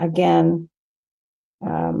and, again,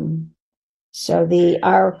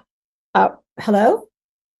 hello?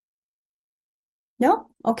 No?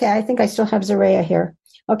 Okay, I think I still have Zaria here.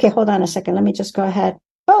 Okay, hold on a second. Let me just go ahead.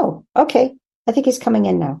 Oh, okay. I think he's coming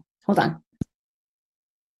in now. Hold on.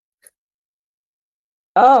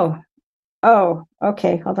 Oh,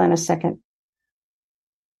 okay. Hold on a second.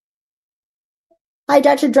 Hi,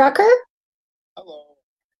 Dr. Drucker? Hello.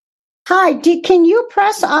 Hi, can you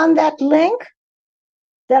press on that link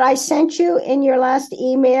that I sent you in your last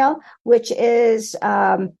email, which is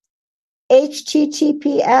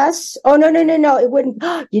HTTPS. Oh, no, it wouldn't.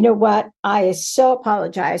 You know what? I so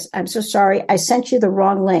apologize. I'm so sorry. I sent you the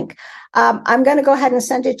wrong link. I'm going to go ahead and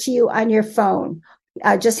send it to you on your phone.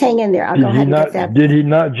 Just hang in there. I'll go ahead and get that. Did he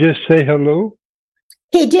not just say hello?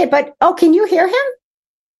 He did, but, can you hear him?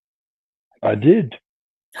 I did.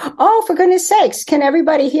 Oh, for goodness sakes. Can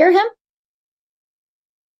everybody hear him?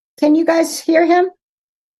 Can you guys hear him?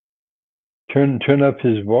 Turn up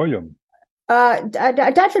his volume.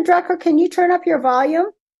 Dr. Drucker, can you turn up your volume?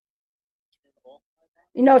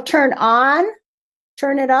 Turn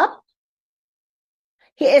it up.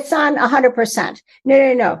 It's on 100%.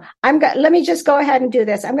 No. Let me just go ahead and do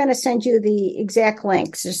this. I'm going to send you the exact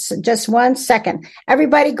links. Just 1 second.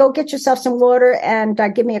 Everybody go get yourself some water and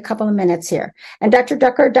give me a couple of minutes here. And Dr.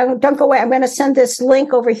 Drucker, don't go away. I'm going to send this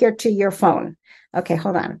link over here to your phone. Okay,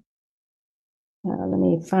 hold on. Let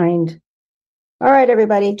me find. All right,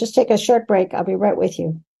 everybody, just take a short break. I'll be right with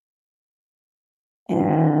you.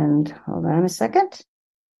 And hold on a second.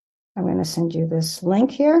 I'm going to send you this link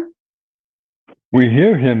here. We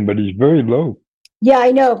hear him, but he's very low. Yeah,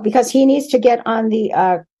 I know, because he needs to get on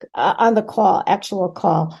the call, actual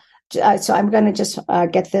call. So I'm going to just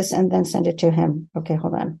get this and then send it to him. Okay,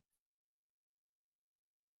 hold on.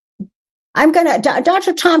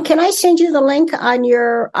 Dr. Tom, can I send you the link on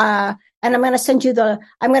your, and I'm going to send it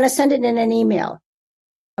in an email.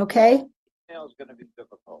 Okay? Email is going to be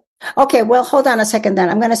difficult. Okay, well, hold on a second then.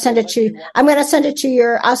 I'll send it to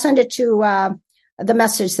the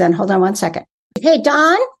message then. Hold on 1 second. Hey,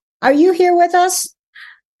 Don, are you here with us?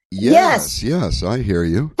 Yes, I hear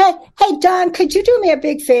you. Hey, Don, could you do me a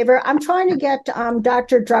big favor? I'm trying to get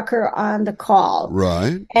Dr. Drucker on the call.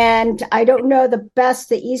 Right. And I don't know the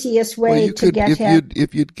easiest way to get him.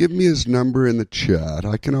 If you'd give me his number in the chat,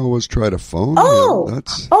 I can always try to phone him.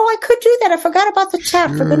 I could do that. I forgot about the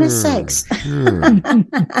chat, for goodness sakes. Sure.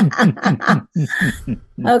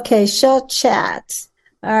 Okay, show chat.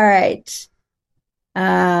 All right.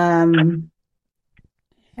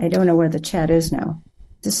 I don't know where the chat is now.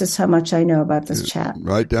 This is how much I know about this chat.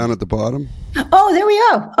 Right down at the bottom. Oh, there we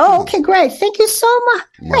go. Oh, okay, great. Thank you so much.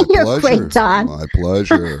 My You're pleasure. great, Don. My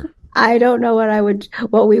pleasure. I don't know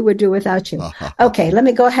what we would do without you. Okay, let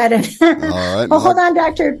me go ahead and. All right. Well, hold on,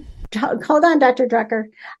 Dr. Drucker.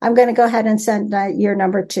 I'm going to go ahead and send your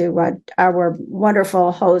number to our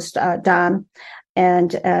wonderful host, Don,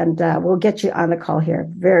 and we'll get you on the call here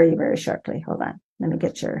very, very shortly. Hold on. Let me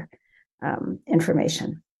get your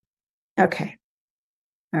information. Okay.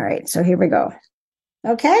 All right. So here we go.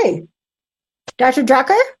 Okay. Dr.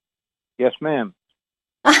 Drucker? Yes, ma'am.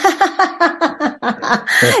 Thank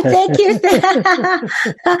you.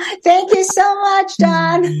 Thank you so much,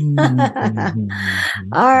 Don.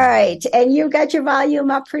 All right. And you got your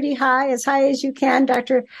volume up pretty high as you can,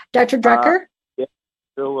 Dr. Drucker? Yeah,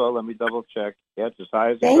 sure will. Let me double check. Yeah, it's as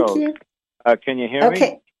high as it Thank goes. you. Can you hear me?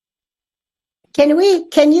 Okay.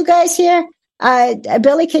 Can you guys hear?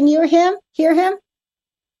 Billy, can you hear him?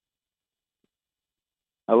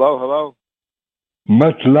 Hello?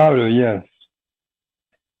 Much louder, yes.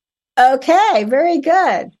 Okay, very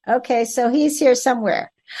good. Okay, so he's here somewhere.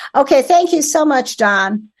 Okay, thank you so much,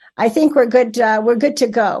 Don. I think we're good. We're good to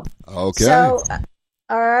go. Okay. So,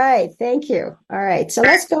 all right. Thank you. All right. So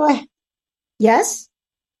let's go ahead. Yes.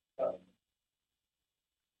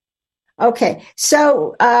 Okay.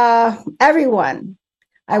 So, everyone,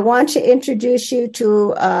 I want to introduce you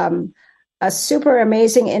to a super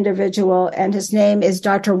amazing individual, and his name is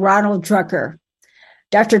Dr. Ronald Drucker.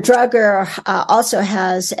 Dr. Drucker also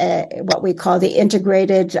has what we call the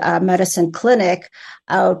Integrated Medicine Clinic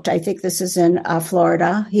out. I think this is in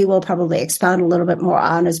Florida. He will probably expound a little bit more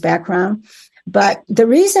on his background. But the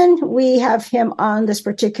reason we have him on this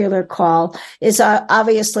particular call is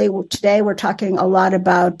obviously today we're talking a lot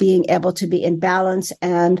about being able to be in balance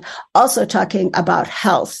and also talking about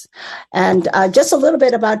health. And just a little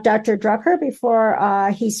bit about Dr. Drucker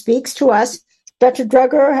before he speaks to us. Dr.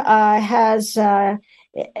 Drucker has a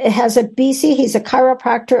BC. He's a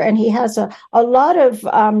chiropractor, and he has a lot of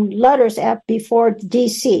letters before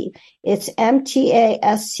DC. It's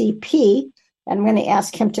MTASCP. I'm going to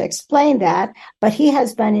ask him to explain that. But he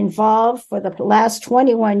has been involved for the last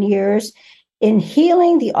 21 years in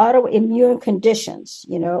healing the autoimmune conditions,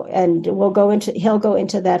 and he'll go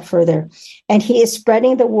into that further. And he is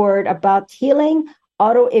spreading the word about healing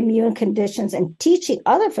autoimmune conditions and teaching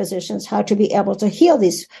other physicians how to be able to heal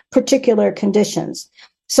these particular conditions.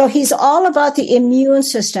 So he's all about the immune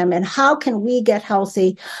system and how can we get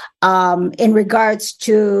healthy in regards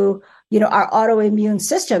to our autoimmune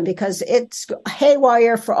system, because it's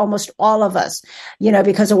haywire for almost all of us,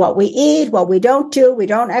 because of what we eat, what we don't do. We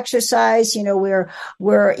don't exercise.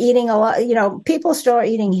 We're eating a lot, people start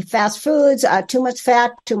eating fast foods, too much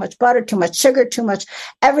fat, too much butter, too much sugar, too much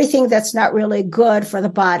everything that's not really good for the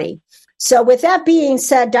body. So with that being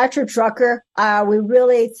said, Dr. Drucker, we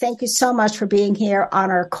really thank you so much for being here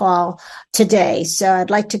on our call today. So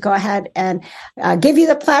I'd like to go ahead and give you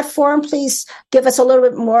the platform. Please give us a little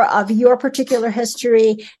bit more of your particular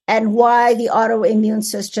history and why the autoimmune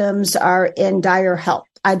systems are in dire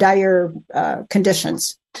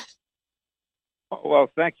conditions.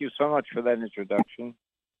 Well, thank you so much for that introduction.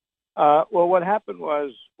 Well, what happened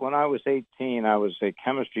was when I was 18, I was a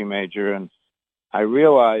chemistry major, and I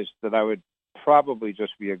realized that I would probably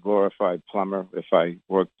just be a glorified plumber if I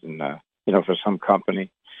worked in, for some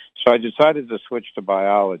company. So I decided to switch to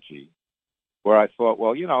biology, where I thought,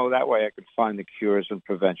 well, that way I could find the cures and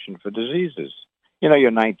prevention for diseases.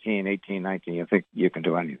 You're 19, 18, 19, you think you can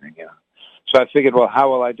do anything, So I figured, well, how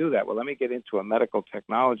will I do that? Well, let me get into a medical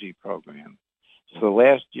technology program. So the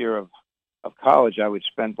last year of college, I would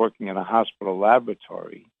spend working in a hospital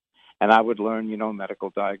laboratory, and I would learn, medical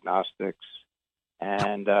diagnostics.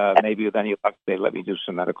 And maybe with any luck, they let me do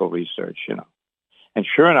some medical research, And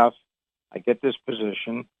sure enough, I get this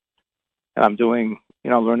position, and I'm doing,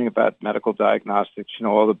 learning about medical diagnostics,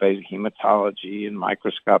 all the basic hematology and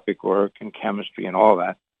microscopic work and chemistry and all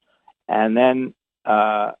that. And then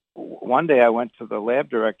one day I went to the lab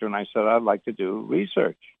director, and I said, I'd like to do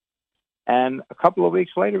research. And a couple of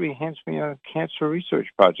weeks later, he hands me a cancer research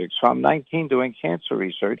project. So I'm 19 doing cancer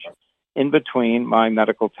research in between my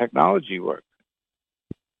medical technology work.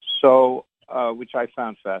 So, which I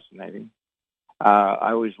found fascinating.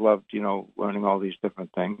 I always loved, learning all these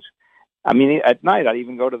different things. I mean, at night, I'd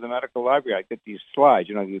even go to the medical library. I'd get these slides,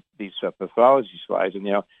 these pathology slides, and,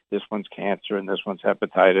 this one's cancer and this one's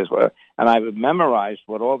hepatitis. And I would memorize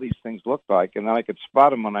what all these things looked like, and then I could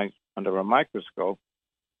spot them under a microscope.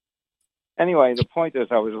 Anyway, the point is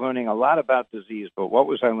I was learning a lot about disease, but what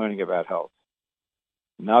was I learning about health?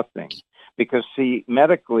 Nothing. Because, see,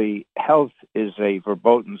 medically, health is a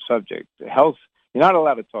verboten subject. Health, you're not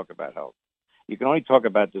allowed to talk about health. You can only talk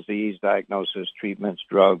about disease, diagnosis, treatments,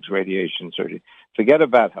 drugs, radiation, surgery. Forget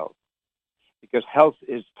about health. because health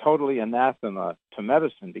is totally anathema to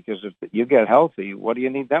medicine, because if you get healthy, what do you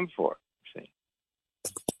need them for? See?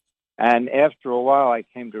 And after a while, I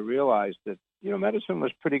came to realize that, medicine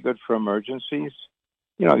was pretty good for emergencies.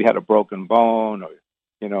 You had a broken bone, or,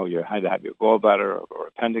 you had to have your gallbladder or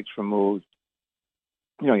appendix removed.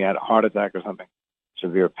 You had a heart attack or something,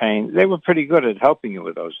 severe pain. They were pretty good at helping you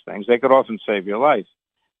with those things. They could often save your life.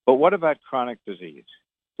 But what about chronic disease?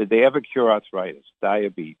 Did they ever cure arthritis,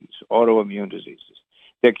 diabetes, autoimmune diseases?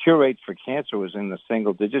 Their cure rate for cancer was in the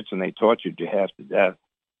single digits, and they tortured you half to death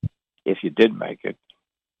if you did make it.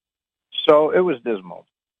 So it was dismal.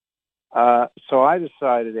 So I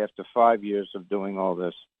decided after 5 years of doing all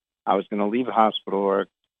this, I was going to leave hospital work.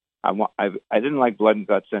 I didn't like blood and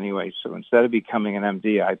guts anyway, so instead of becoming an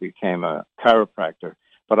MD, I became a chiropractor.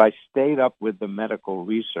 But I stayed up with the medical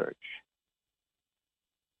research.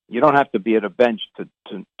 You don't have to be at a bench to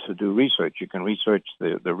do research. You can research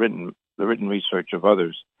the written research of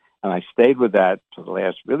others. And I stayed with that for the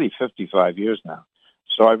last really 55 years now.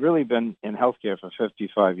 So I've really been in healthcare for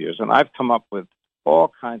 55 years, and I've come up with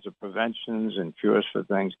all kinds of preventions and cures for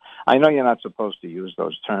things. I know you're not supposed to use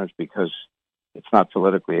those terms because it's not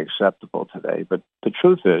politically acceptable today, but the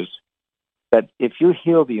truth is that if you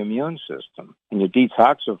heal the immune system and you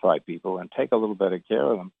detoxify people and take a little better care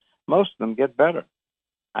of them, most of them get better.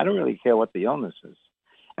 I don't really care what the illness is.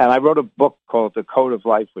 And I wrote a book called The Code of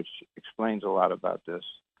Life, which explains a lot about this,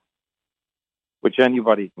 which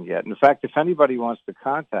anybody can get. In fact, if anybody wants to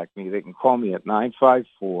contact me, they can call me at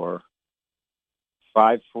 954-547-0487.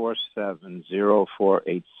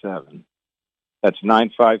 That's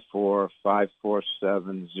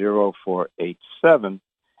 954-547-0487.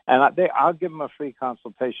 And I'll give them a free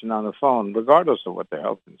consultation on the phone, regardless of what their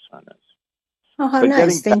health concern is. Oh, how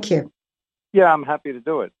nice. Thank you. Yeah, I'm happy to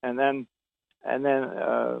do it. And then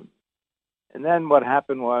what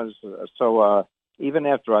happened was, even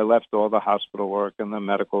after I left all the hospital work and the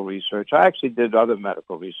medical research, I actually did other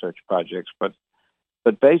medical research projects, but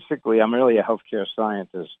basically I'm really a healthcare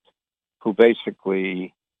scientist who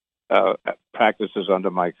basically practices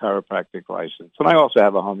under my chiropractic license. And I also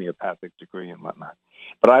have a homeopathic degree and whatnot.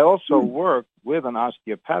 But I also work with an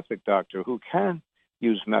osteopathic doctor who can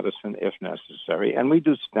use medicine if necessary. And we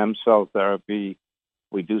do stem cell therapy.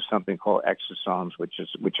 We do something called exosomes, which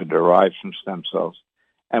are derived from stem cells.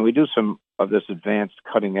 And we do some of this advanced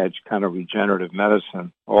cutting-edge kind of regenerative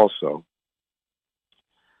medicine also.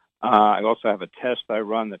 I also have a test I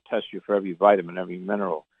run that tests you for every vitamin, every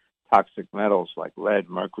mineral, toxic metals like lead,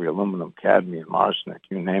 mercury, aluminum, cadmium, arsenic,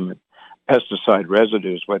 you name it. Pesticide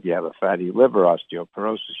residues, whether you have a fatty liver,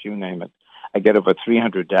 osteoporosis, you name it. I get over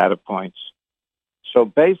 300 data points. So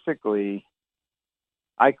basically,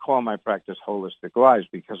 I call my practice Holistic Lives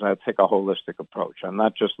because I take a holistic approach. I'm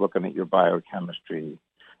not just looking at your biochemistry.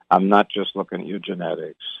 I'm not just looking at your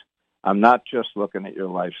genetics. I'm not just looking at your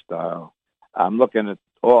lifestyle. I'm looking at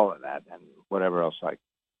all of that and whatever else I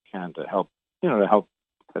can to help, to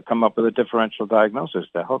come up with a differential diagnosis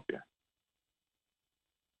to help you.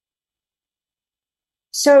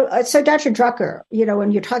 So Dr. Drucker,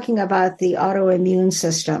 when you're talking about the autoimmune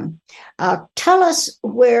system, tell us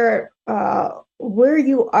where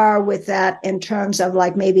you are with that in terms of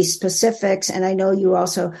like maybe specifics. And I know you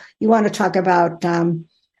want to talk about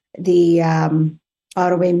the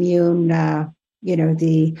autoimmune,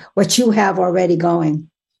 what you have already going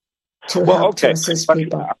to help to assist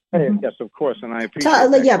people. Yes, of course, and I appreciate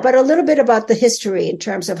that. Yeah, but a little bit about the history in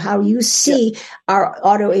terms of how you see our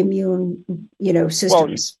autoimmune,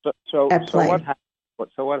 systems at play.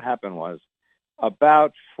 So what happened was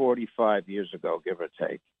about 45 years ago, give or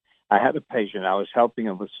take, I had a patient. I was helping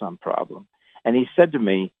him with some problem, and he said to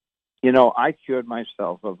me, I cured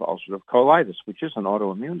myself of ulcerative colitis, which is an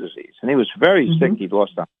autoimmune disease, and he was very sick. He'd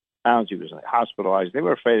lost 100 pounds. He was hospitalized. They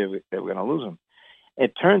were afraid they were going to lose him.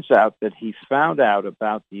 It turns out that he found out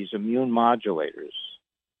about these immune modulators.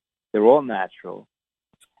 They're all natural.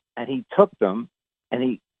 And he took them, and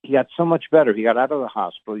he got so much better. He got out of the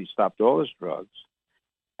hospital. He stopped all his drugs,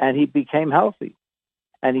 and he became healthy.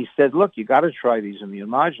 And he said, look, you got to try these immune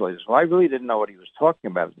modulators. Well, I really didn't know what he was talking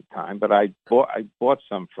about at the time, but I bought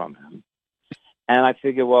some from him. And I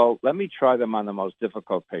figured, well, let me try them on the most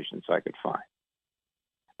difficult patients I could find,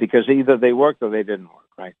 because either they worked or they didn't work,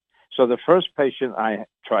 right? So the first patient I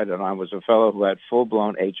tried it on was a fellow who had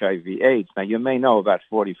full-blown HIV/AIDS. Now, you may know about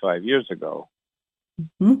 45 years ago,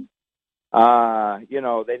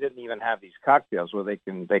 they didn't even have these cocktails where they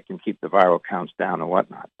can keep the viral counts down and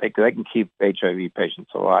whatnot. They can keep HIV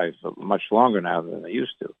patients alive much longer now than they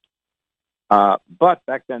used to. But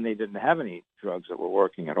back then they didn't have any drugs that were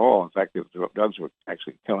working at all. In fact, the drugs were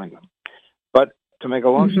actually killing them. But to make a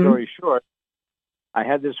long story short, I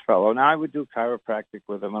had this fellow. Now, I would do chiropractic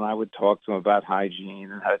with him, and I would talk to him about hygiene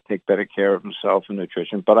and how to take better care of himself and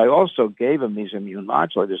nutrition. But I also gave him these immune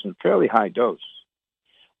modulators in fairly high dose.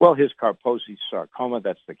 Well, his Kaposi sarcoma,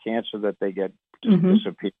 that's the cancer that they get, just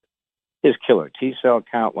disappeared. His killer T cell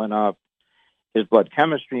count went up. His blood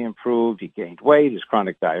chemistry improved. He gained weight. His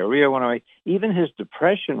chronic diarrhea went away. Even his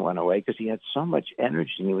depression went away because he had so much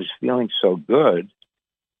energy and he was feeling so good.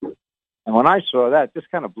 And when I saw that, this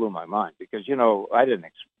kind of blew my mind because, you know,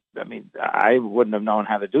 I wouldn't have known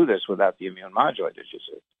how to do this without the immune modulators, you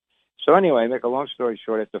see. So anyway, make a long story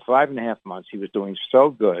short, after 5.5 months, he was doing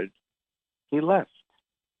so good, he left.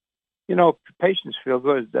 You know, patients feel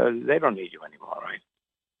good. They don't need you anymore, right?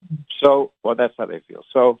 So, well, that's how they feel.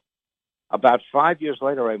 So about 5 years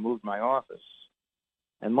later, I moved my office.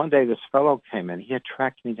 And one day this fellow came in. He had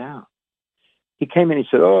tracked me down. He came in. He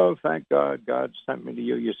said, "Oh, thank God. God sent me to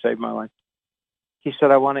you. You saved my life." He said,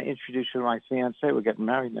 "I want to introduce you to my fiancée. We're getting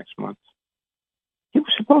married next month." He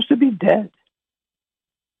was supposed to be dead.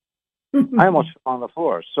 I almost fell on the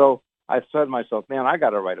floor. So I said to myself, man, I got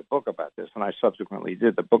to write a book about this. And I subsequently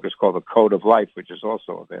did. The book is called The Code of Life, which is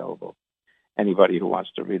also available. Anybody who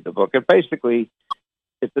wants to read the book.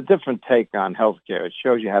 It's a different take on healthcare. It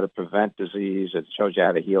shows you how to prevent disease. It shows you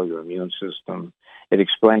how to heal your immune system. It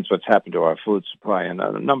explains what's happened to our food supply and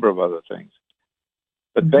a number of other things.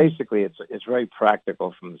 But basically, it's very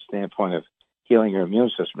practical from the standpoint of healing your immune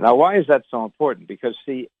system. Now, why is that so important? Because,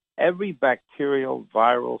 see, every bacterial,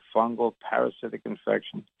 viral, fungal, parasitic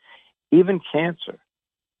infection, even cancer,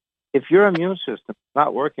 if your immune system is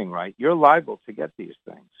not working right, you're liable to get these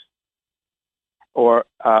things. Or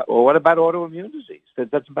what about autoimmune disease?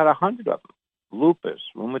 That's about 100 of them. Lupus,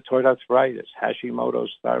 rheumatoid arthritis,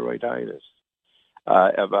 Hashimoto's thyroiditis,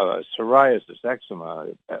 psoriasis, eczema,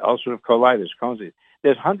 ulcerative colitis, Crohn's disease.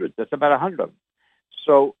 There's hundreds. That's about 100 of them.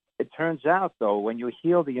 So it turns out, though, when you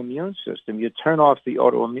heal the immune system, you turn off the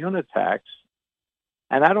autoimmune attacks.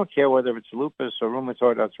 And I don't care whether it's lupus or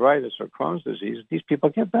rheumatoid arthritis or Crohn's disease, these people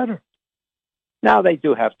get better. Now, they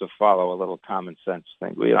do have to follow a little common sense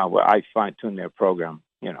thing, where I fine-tune their program,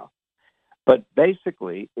 But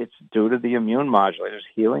basically, it's due to the immune modulators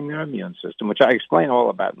healing their immune system, which I explain all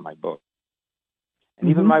about in my book. And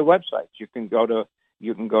even my website, you can go to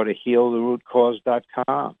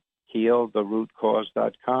healtherootcause.com,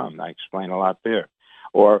 healtherootcause.com. I explain a lot there.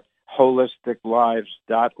 Or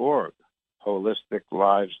holisticlives.org,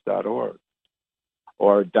 holisticlives.org.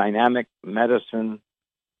 Or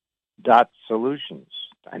dynamicmedicine.solutions,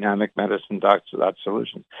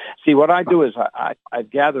 dynamicmedicine.solutions. See, what I do is I've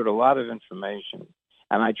gathered a lot of information,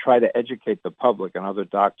 and I try to educate the public and other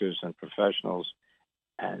doctors and professionals,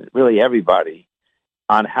 and really everybody,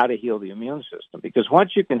 on how to heal the immune system. Because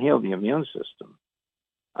once you can heal the immune system,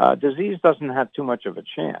 disease doesn't have too much of a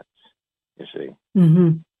chance, you see.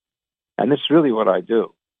 And it's really what I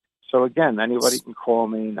do. So again, anybody can call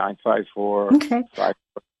me,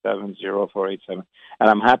 954-547-0487. And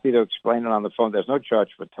I'm happy to explain it on the phone. There's no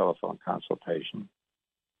charge for telephone consultation.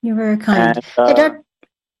 You're very kind. And,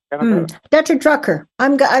 Dr. Drucker,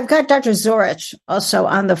 I've got Dr. Zorich also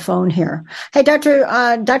on the phone here. Hey,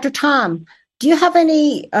 Dr. Tom, do you have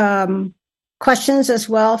any questions as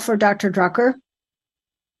well for Dr. Drucker?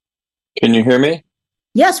 Can you hear me?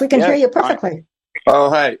 Yes, we can hear you perfectly. Oh,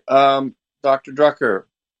 hi. Dr. Drucker,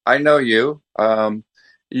 I know you.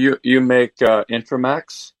 You make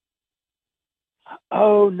Intramax?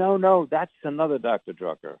 Oh, no. That's another Dr.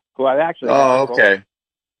 Drucker, who I actually... Oh, okay.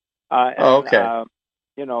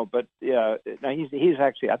 But yeah, now he's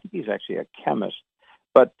actually, I think he's actually a chemist.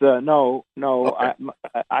 But no, okay.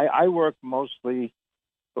 I work mostly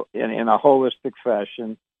in a holistic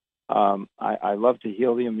fashion. I love to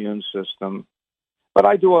heal the immune system, but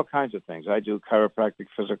I do all kinds of things. I do chiropractic,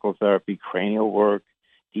 physical therapy, cranial work,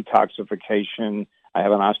 detoxification. I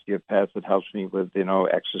have an osteopath that helps me with,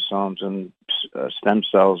 exosomes and stem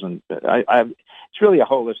cells, and it's really a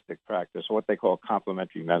holistic practice, what they call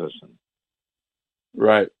complementary medicine.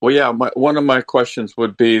 Right. Well, yeah. One of my questions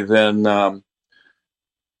would be then,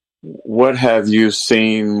 what have you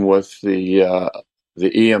seen with the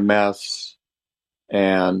EMFs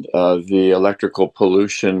and the electrical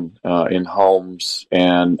pollution in homes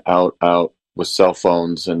and out with cell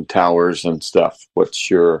phones and towers and stuff? What's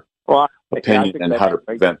your opinion and how to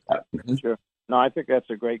prevent that? Sure. No, I think that's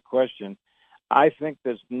a great question. I think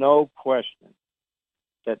there's no question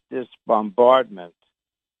that this bombardment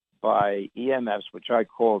by EMFs, which I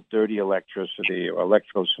call dirty electricity or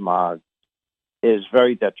electrosmog, is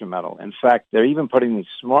very detrimental. In fact, they're even putting these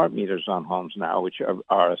smart meters on homes now, which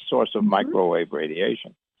are a source of microwave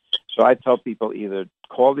radiation. So I tell people either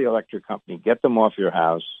call the electric company, get them off your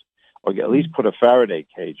house, or at least put a Faraday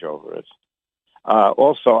cage over it.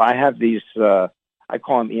 Also, I have these, I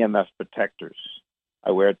call them EMF protectors.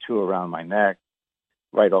 I wear 2 around my neck,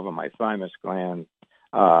 right over my thymus gland.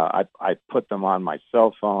 I put them on my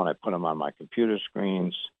cell phone. I put them on my computer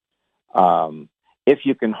screens. If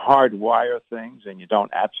you can hardwire things and you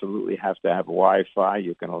don't absolutely have to have Wi-Fi,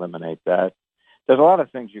 you can eliminate that. There's a lot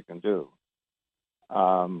of things you can do.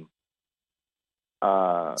 So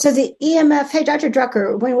the EMF, hey, Dr.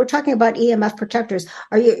 Drucker, when we're talking about EMF protectors,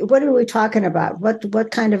 what are we talking about?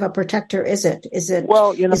 What kind of a protector is it?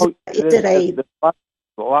 Well, there's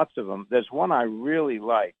lots of them. There's one I really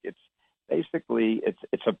like. It's basically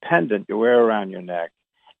it's a pendant you wear around your neck,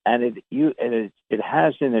 and it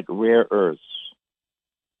has in it rare earths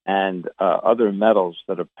and other metals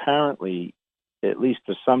that apparently, at least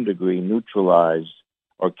to some degree, neutralize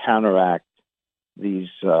or counteract these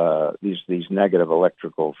negative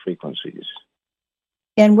electrical frequencies.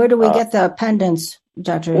 And where do we get the pendants,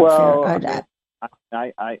 Dr. Well,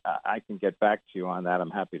 I can get back to you on that. I'm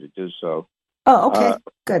happy to do so. Oh, okay,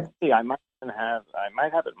 good. See, I might have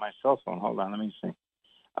it in my cell phone. Hold on, let me see.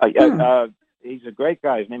 He's a great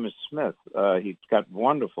guy. His name is Smith. He's got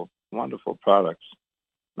wonderful products.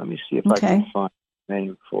 Let me see if I can find the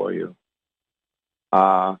name for you.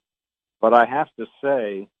 But I have to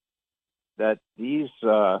say that these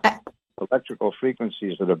electrical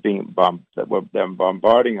frequencies that are being they're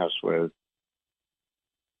bombarding us with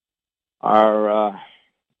are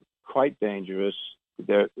quite dangerous.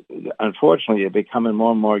 Unfortunately, they're becoming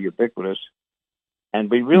more and more ubiquitous, and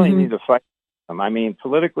we really need to fight them. I mean,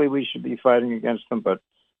 politically, we should be fighting against them, but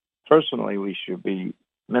personally, we should be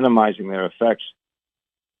minimizing their effects.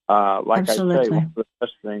 Absolutely. I say, one of the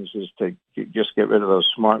best things is to just get rid of those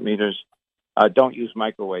smart meters. Don't use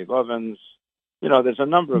microwave ovens. There's a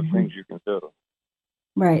number of things you can do.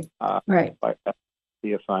 Right. Right.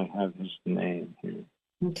 See if I have his name here.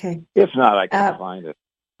 Okay. If not, I can find it.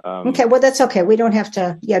 Okay. Well, that's okay. We don't have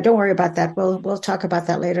to. Yeah. Don't worry about that. We'll talk about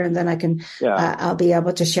that later, and then I can. Yeah. I'll be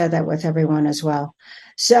able to share that with everyone as well.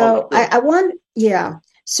 So I want. Yeah.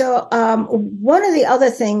 So one of the other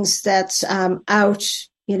things that's out.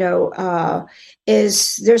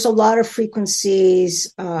 Is there's a lot of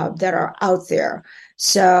frequencies that are out there.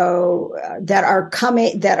 So that are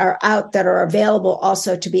coming, that are out, that are available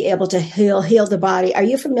also to be able to heal the body. Are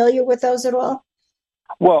you familiar with those at all?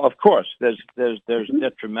 Well, of course. There's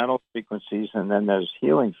detrimental frequencies, and then there's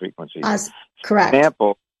healing frequencies. Correct.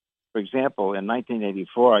 For example, in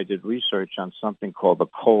 1984, I did research on something called the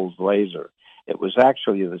cold laser. It was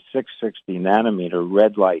actually the 660 nanometer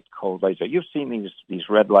red light cold laser. You've seen these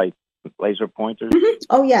red light laser pointers? Mm-hmm.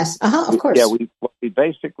 Oh, yes. Of course. Yeah, we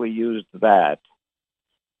basically used that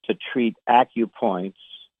to treat acupoints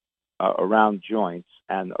around joints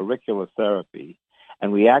and auricular therapy.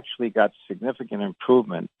 And we actually got significant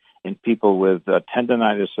improvement in people with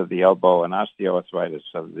tendonitis of the elbow and osteoarthritis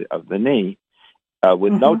of the knee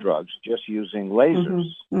with no drugs, just using lasers.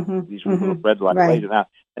 These red light lasers.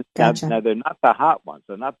 Now, they're not the hot ones.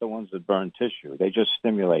 They're not the ones that burn tissue. They just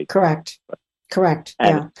stimulate. Correct.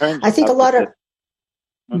 And yeah. I think a lot of...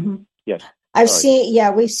 Yes.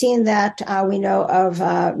 We've seen that. We know of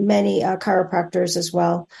many chiropractors as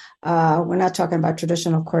well. We're not talking about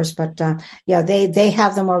traditional, of course, but they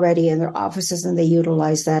have them already in their offices, and they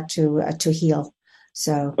utilize that to heal.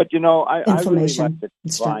 So, but I really like to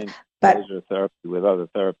combine laser therapy with other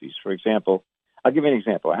therapies. For example, I'll give you an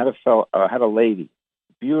example. I had a lady,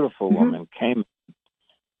 beautiful woman, came.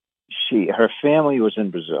 Her family was in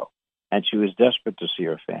Brazil, and she was desperate to see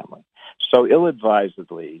her family. So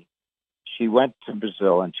ill-advisedly, she went to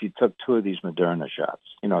Brazil and she took 2 of these Moderna shots,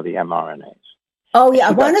 the mRNAs. Oh, yeah.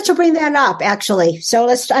 I wanted to bring that up, actually. So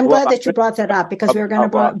I'm glad that you brought that up, because we were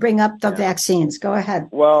going to bring up the vaccines. Go ahead.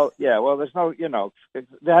 Well, yeah. Well, there's no,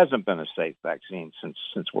 there hasn't been a safe vaccine since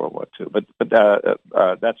World War II, but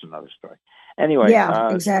that's another story. Anyway.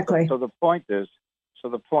 Yeah, exactly. So the point is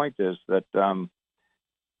that,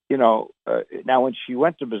 now when she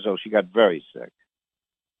went to Brazil, she got very sick.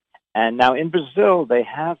 And now in Brazil, they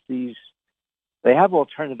have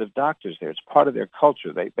alternative doctors there. It's part of their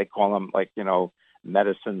culture. They call them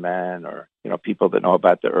medicine men, or, people that know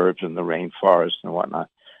about the herbs and the rainforest and whatnot.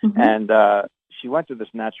 And she went to this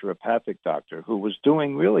naturopathic doctor who was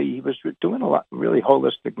doing a lot, really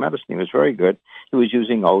holistic medicine. He was very good. He was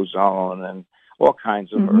using ozone and all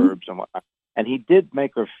kinds of herbs and whatnot. And he did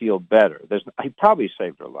make her feel better. He probably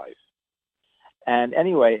saved her life. And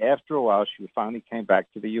anyway, after a while, she finally came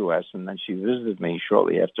back to the U.S., and then she visited me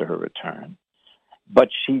shortly after her return. But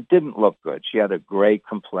she didn't look good. She had a gray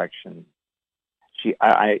complexion.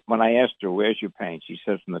 when I asked her, where's your pain? She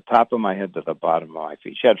said, from the top of my head to the bottom of my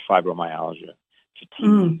feet. She had fibromyalgia,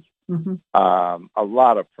 fatigue, a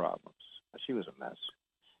lot of problems. She was a mess.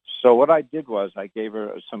 So what I did was I gave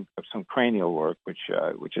her some cranial work, which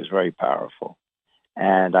is very powerful.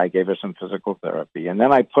 And I gave her some physical therapy. And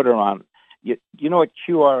then I put her on, you know what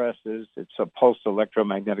QRS is? It's a pulsed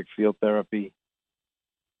electromagnetic field therapy.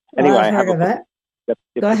 Anyway, I've heard of it.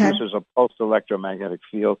 It Go ahead. produces a pulsed electromagnetic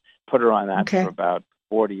field. Put her on that for about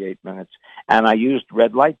 48 minutes. And I used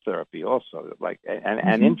red light therapy also,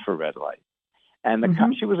 and infrared light. And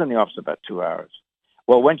she was in the office about 2 hours.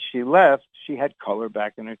 Well, when she left, she had color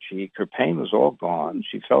back in her cheek. Her pain was all gone.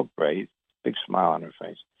 She felt great, big smile on her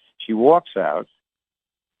face. She walks out,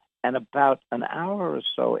 and about an hour or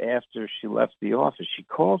so after she left the office, she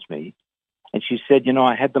calls me, and she said,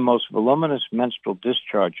 I had the most voluminous menstrual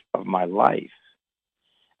discharge of my life.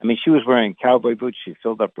 I mean, she was wearing cowboy boots. She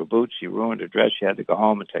filled up her boots. She ruined her dress. She had to go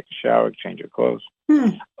home and take a shower, change her clothes.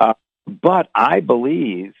 But I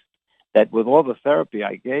believe that with all the therapy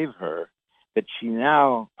I gave her, that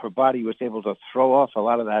her body was able to throw off a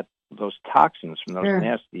lot of those toxins from those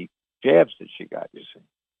nasty jabs that she got, you see.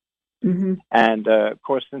 And, of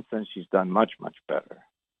course, since then, she's done much, much better.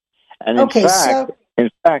 And in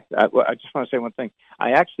fact, I just want to say one thing.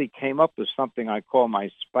 I actually came up with something I call my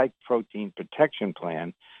spike protein protection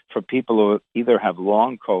plan for people who either have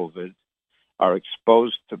long COVID, are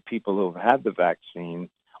exposed to people who have had the vaccine,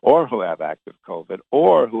 or who have active COVID,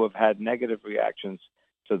 or who have had negative reactions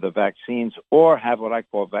to the vaccines, or have what I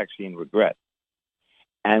call vaccine regret.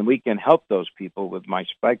 And we can help those people with my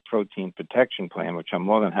spike protein protection plan, which I'm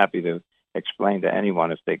more than happy to explain to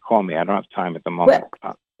anyone if they call me. I don't have time at the moment.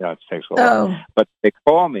 It takes a while. But if they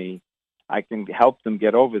call me, I can help them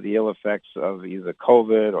get over the ill effects of either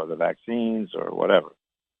COVID or the vaccines or whatever.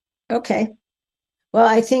 Okay. Well,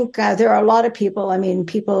 I think there are a lot of people.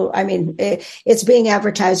 It's being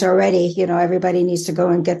advertised already. Everybody needs to go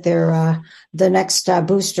and get their the next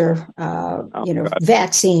booster,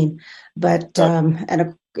 vaccine. But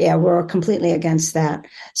we're completely against that.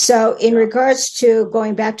 So, in regards to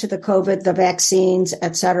going back to the COVID, the vaccines,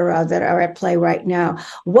 et cetera, that are at play right now,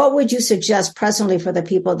 what would you suggest presently for the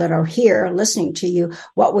people that are here listening to you?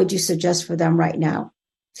 What would you suggest for them right now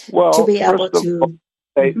to be able to?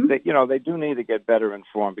 They do need to get better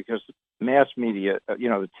informed, because mass media,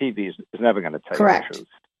 the TV is never going to tell you the truth.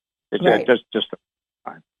 It's just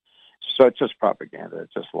fine. So it's just propaganda.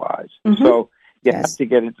 It's just lies. So you have to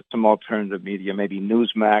get into some alternative media. Maybe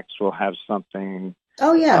Newsmax will have something.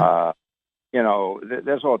 Oh, yeah.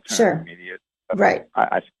 There's alternative media. Right.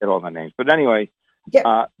 I forget all the names. But anyway,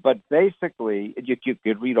 but basically, you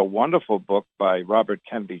could read a wonderful book by Robert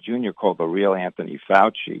Kennedy Jr. called The Real Anthony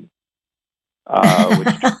Fauci.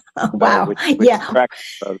 Which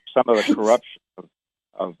tracks some of the corruption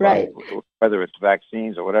of whether it's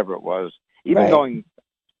vaccines or whatever it was, even going as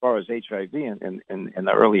far as HIV in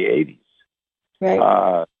the early 80s. Right.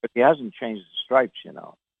 But he hasn't changed the stripes,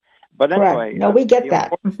 But anyway, no, we get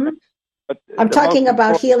that. But I'm talking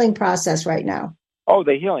about healing process right now. Oh,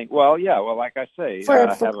 the healing. Well, yeah. Well, like I say, I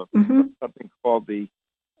have something called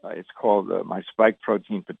it's called my spike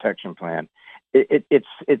protein protection plan. It's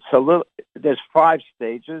a little. There's 5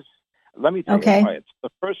 stages. Let me tell you why. The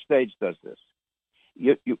first stage does this.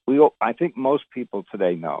 I think most people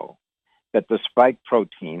today know that the spike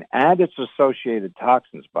protein and its associated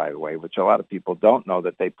toxins, by the way, which a lot of people don't know,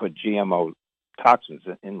 that they put GMO toxins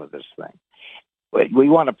in with this thing. We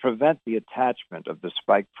want to prevent the attachment of the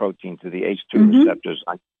spike protein to the H2 receptors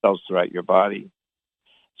on cells throughout your body.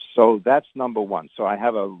 So that's number one. So I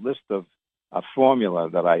have a list of a formula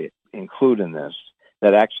that I include in this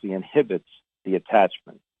that actually inhibits the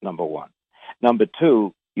attachment, number one. Number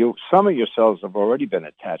two, some of your cells have already been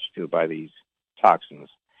attached to by these toxins,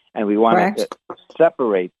 and we want to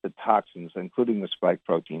separate the toxins, including the spike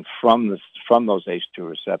protein, from those H2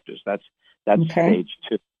 receptors. That's stage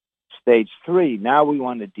 2. Stage 3, now we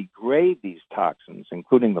want to degrade these toxins,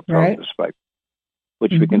 including the spike,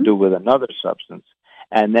 which we can do with another substance.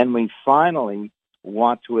 And then we finally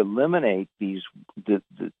want to eliminate the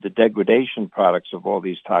degradation products of all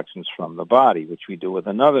these toxins from the body, which we do with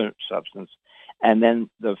another substance. And then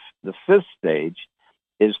the 5th stage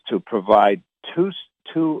is to provide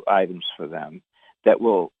two items for them that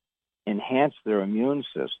will enhance their immune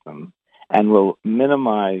system and will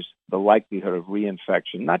minimize the likelihood of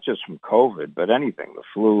reinfection, not just from COVID, but anything, the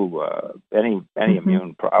flu, any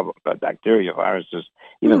immune problem, bacteria, viruses,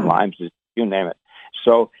 even Lyme disease, you name it.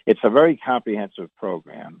 So it's a very comprehensive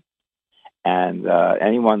program. And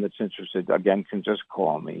anyone that's interested, again, can just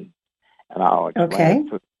call me, and I'll explain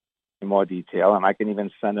it in more detail. And I can even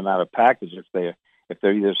send them out a package if if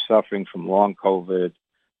they're either suffering from long COVID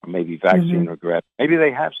or maybe vaccine regret. Maybe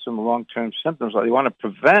they have some long-term symptoms, or they want to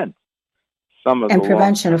prevent some of And the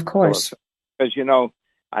prevention, long-term of course. Because,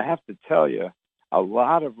 I have to tell you, a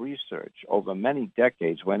lot of research over many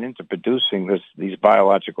decades went into producing these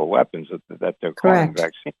biological weapons that they're calling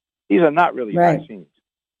vaccines. These are not really vaccines.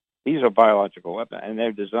 These are biological weapons, and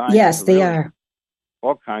they're designed to they are.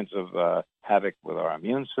 all kinds of havoc with our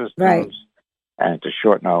immune systems and to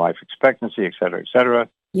shorten our life expectancy, et cetera, et cetera.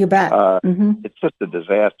 You bet. It's just a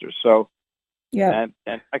disaster. So, and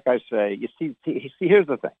like I say, you see, here's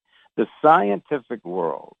the thing. The scientific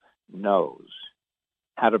world knows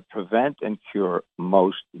how to prevent and cure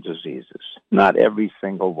most diseases. Not every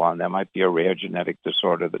single one. There might be a rare genetic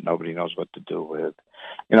disorder that nobody knows what to do with.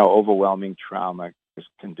 Overwhelming trauma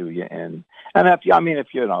can do you in. And if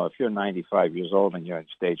you're 95 years old and you're in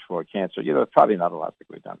stage 4 cancer, there's probably not a lot that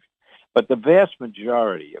can be done. But the vast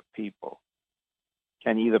majority of people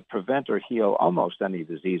can either prevent or heal almost any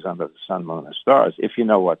disease under the sun, moon, and stars if you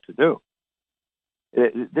know what to do.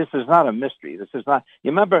 This is not a mystery. This is not.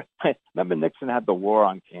 You remember Nixon had the war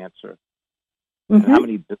on cancer. And how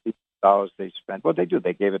many billions of dollars they spent? What they do?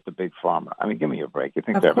 They gave it to big pharma. I mean, give me a break. You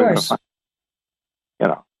think they're going to find?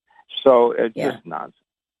 So it's just nonsense.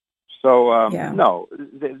 So no,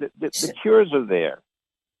 the cures are there.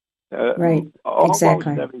 Almost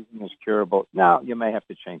everything is curable. Now, you may have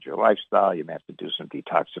to change your lifestyle. You may have to do some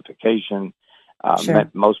detoxification.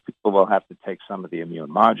 Most people will have to take some of the immune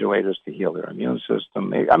modulators to heal their immune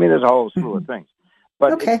system. I mean, there's a whole slew of things.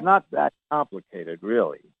 But it's not that complicated,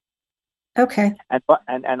 really. Okay.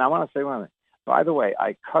 And I want to say one thing. By the way,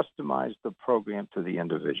 I customized the program to the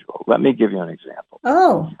individual. Let me give you an example.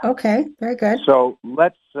 Oh, okay. Very good. So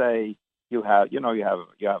let's say you have a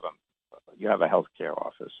healthcare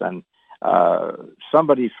office, and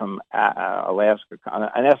somebody from Alaska,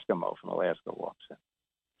 an Eskimo from Alaska, walks in.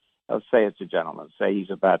 Let's say it's a gentleman. Say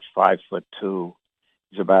he's about 5'2".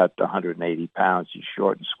 He's about 180 pounds. He's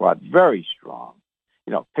short and squat, very strong.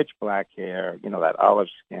 Pitch black hair. That olive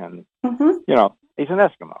skin. He's an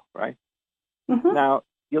Eskimo, right? Now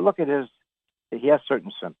you look at he has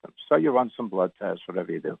certain symptoms. So you run some blood tests, whatever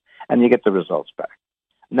you do, and you get the results back.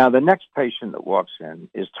 Now the next patient that walks in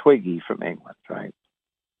is Twiggy from England, right?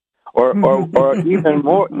 Or even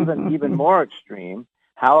more extreme.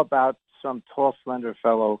 How about some tall, slender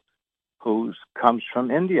fellow who comes from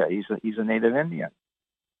India? He's a native Indian.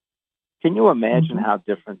 Can you imagine how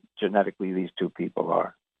different genetically these two people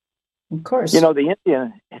are? Of course. The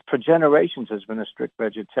Indian for generations has been a strict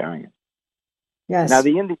vegetarian. Yes. Now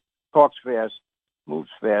the Indian talks fast, moves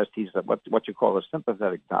fast. He's what you call a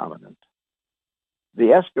sympathetic dominant.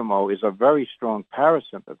 The Eskimo is a very strong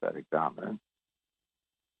parasympathetic dominant.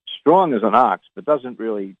 Strong as an ox, but doesn't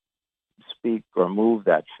really speak or move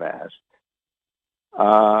that fast.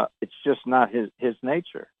 It's just not his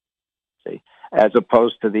nature. See, as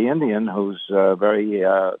opposed to the Indian, who's very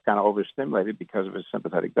kind of overstimulated because of his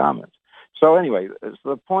sympathetic dominance. So anyway, so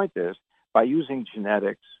the point is, by using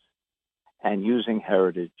genetics and using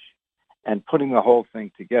heritage and putting the whole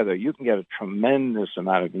thing together, you can get a tremendous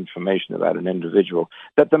amount of information about an individual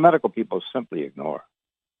that the medical people simply ignore.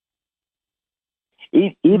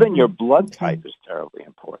 Even your blood type is terribly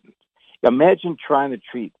important. Imagine trying to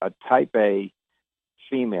treat a type A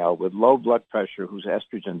female with low blood pressure who's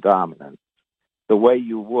estrogen dominant the way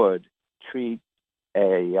you would treat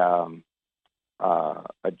a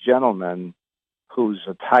gentleman who's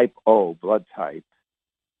a type O blood type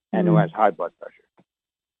and who has high blood pressure.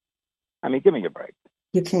 I mean, give me a break.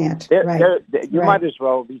 You can't. You might as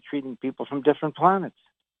well be treating people from different planets.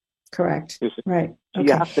 Correct. Right. So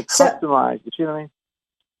you have to customize. You see what I mean?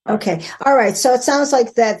 Okay. All right. So it sounds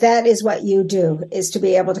like that is what you do, is to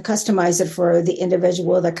be able to customize it for the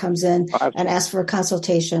individual that comes in and asks for a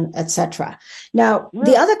consultation, etc. Now,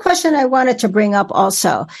 the other question I wanted to bring up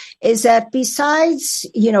also is that besides,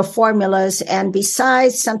 formulas and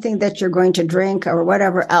besides something that you're going to drink or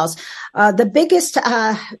whatever else, the biggest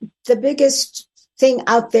thing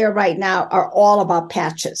out there right now are all about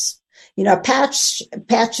patches.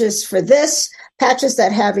 Patches for this, patches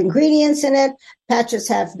that have ingredients in it, patches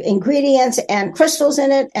have ingredients and crystals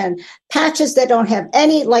in it, and patches that don't have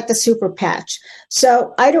any, like the super patch.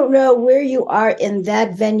 So I don't know where you are in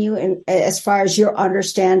that venue as far as your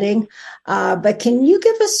understanding, but can you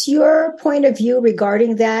give us your point of view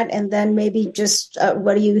regarding that? And then maybe just how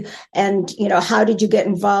did you get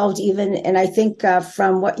involved even? And I think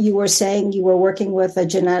from what you were saying, you were working with a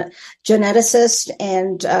geneticist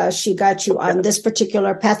and she got you on this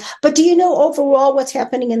particular path. But do you know overall what's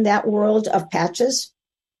happening in that world of patches?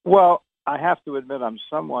 Well, I have to admit I'm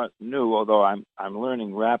somewhat new, although I'm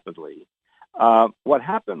learning rapidly. What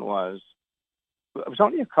happened was, it was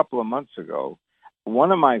only a couple of months ago,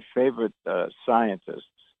 one of my favorite scientists,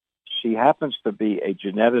 she happens to be a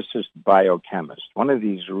geneticist biochemist, one of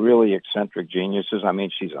these really eccentric geniuses. I mean,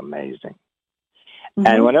 she's amazing. Mm-hmm.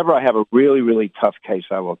 And whenever I have a really, really tough case,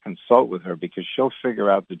 I will consult with her because she'll figure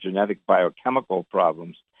out the genetic biochemical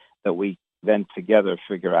problems that we then together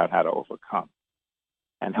figure out how to overcome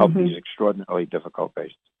and help these extraordinarily difficult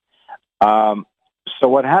patients. So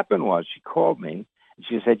what happened was she called me and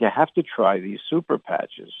she said, you have to try these super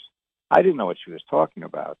patches. I didn't know what she was talking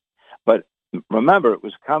about. But remember, it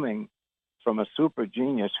was coming from a super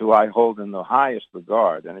genius who I hold in the highest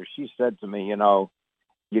regard. And if she said to me, you know,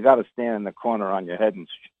 you got to stand in the corner on your head and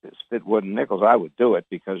spit wooden nickels, I would do it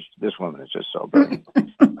because this woman is just so brilliant.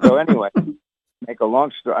 So anyway, make a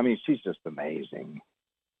long story. I mean, she's just amazing.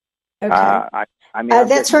 Okay. I mean,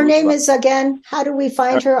 that's her name is, again, how do we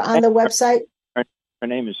find her on the website? Her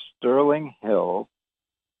name is Sterling Hill,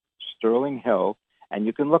 and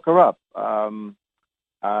you can look her up. Her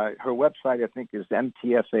website, I think, is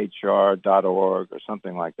mtfhr.org or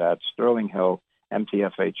something like that, Sterling Hill,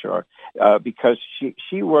 MTFHR, because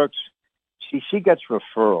she works, she gets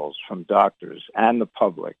referrals from doctors and the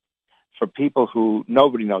public for people who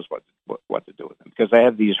nobody knows what to do with them because they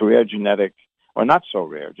have these rare genetic, or not so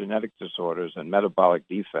rare, genetic disorders and metabolic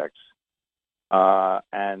defects.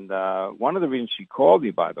 And one of the reasons she called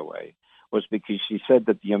me, by the way, was because she said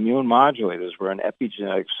that the immune modulators were an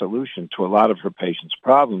epigenetic solution to a lot of her patients'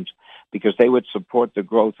 problems because they would support the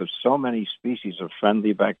growth of so many species of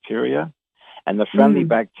friendly bacteria. And the friendly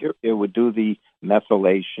bacteria would do the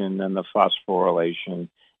methylation and the phosphorylation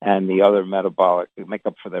and the other metabolic, make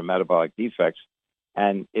up for their metabolic defects.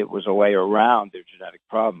 And it was a way around their genetic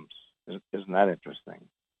problems. Isn't that interesting?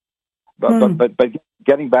 But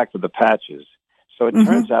getting back to the patches, so it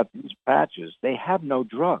turns out these patches, they have no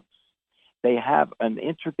drugs. They have an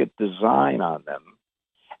intricate design on them.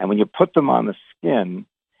 And when you put them on the skin,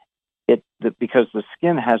 because the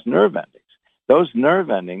skin has nerve endings, those nerve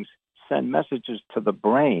endings send messages to the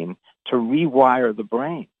brain to rewire the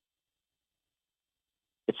brain.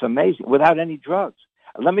 It's amazing, without any drugs.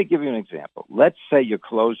 Let me give you an example. Let's say you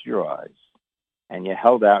closed your eyes and you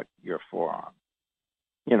held out your forearm.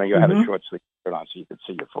 You know, you had a short sleeve shirt on so you could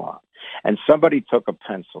see your forearm. And somebody took a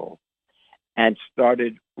pencil and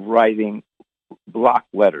started writing block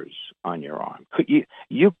letters on your arm.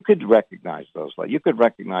 You could recognize those letters. You could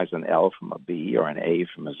recognize an L from a B or an A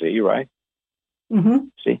from a Z, right?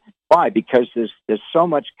 See? Why? Because there's so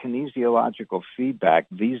much kinesiological feedback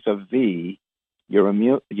vis-a-vis your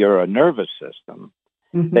nervous system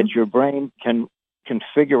that your brain can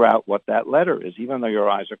figure out what that letter is, even though your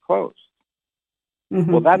eyes are closed.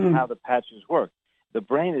 Well, that's how the patches work. The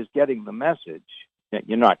brain is getting the message that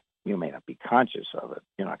you may not be conscious of it.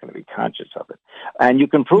 You're not going to be conscious of it. And you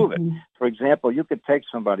can prove it. For example, you could take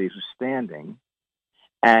somebody who's standing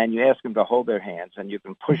and you ask them to hold their hands and you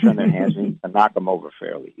can push on their hands and knock them over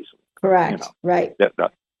fairly easily. Correct. You know. Right. But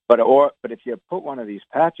if you put one of these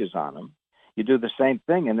patches on them, you do the same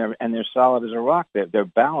thing and they're solid as a rock. Their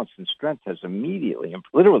balance and strength has immediately,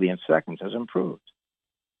 literally in seconds, has improved.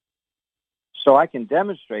 So I can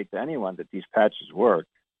demonstrate to anyone that these patches work.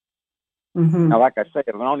 Now, like I say,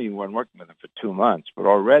 I've only been working with them for 2 months, but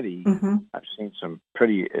already I've seen some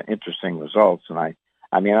pretty interesting results. And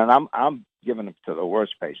I'm giving them to the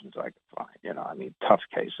worst patients I could find. You know, I mean, tough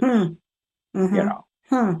cases. You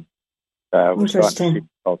know, interesting.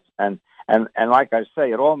 And like I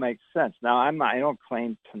say, it all makes sense. Now, I don't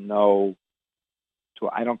claim to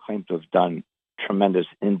have done tremendous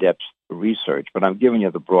in-depth research, but I'm giving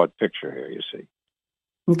you the broad picture here, you see.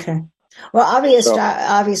 Okay. Well,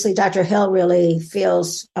 obviously, Dr. Hill really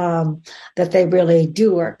feels that they really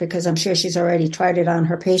do work because I'm sure she's already tried it on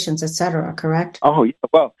her patients, et cetera, correct? Oh, yeah.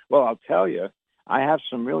 Well, I'll tell you, I have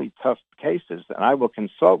some really tough cases, and I will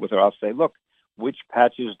consult with her. I'll say, look, which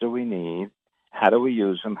patches do we need? How do we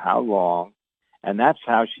use them? How long? And that's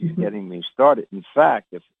how she's getting me started. In fact,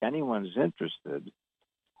 if anyone's interested,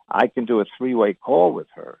 I can do a 3-way call with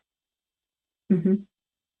her.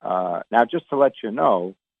 Now, just to let you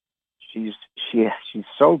know, she's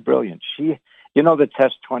so brilliant. You know the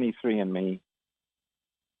test 23andMe?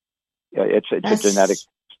 It's a genetic.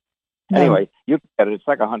 No. Anyway, you can get it. It's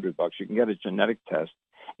like $100. You can get a genetic test.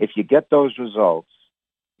 If you get those results,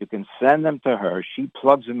 you can send them to her. She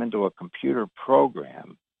plugs them into a computer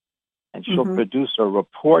program, and she'll produce a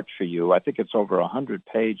report for you. I think it's over 100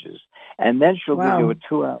 pages. And then she'll give you a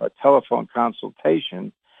 2-hour telephone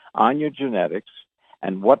consultation on your genetics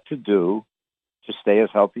and what to do to stay as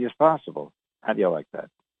healthy as possible. How do you like that?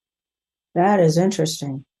 That is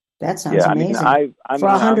interesting. That sounds amazing. For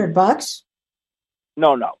 $100?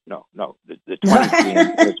 No. The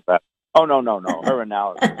 23 is about. Oh no. Her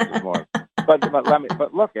analysis is more. But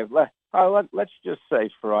look, let's just say,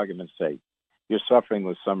 for argument's sake, you're suffering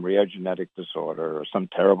with some rare genetic disorder or some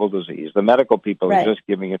terrible disease. The medical people are just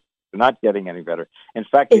giving it. They're not getting any better. In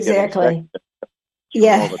fact, exactly.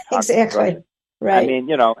 Yeah, exactly. Right. I mean,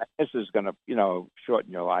 this is going to,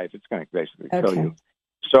 shorten your life. It's going to basically kill you.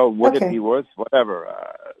 So would it be worth whatever,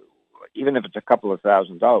 even if it's a couple of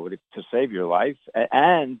 $1,000s, to save your life?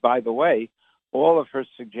 And by the way, all of her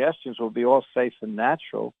suggestions will be all safe and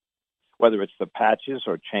natural, whether it's the patches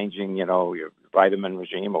or changing, your vitamin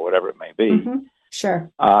regime or whatever it may be. Mm-hmm. Sure.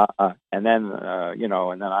 And then,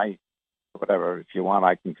 whatever, if you want,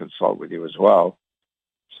 I can consult with you as well.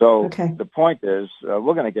 So the point is,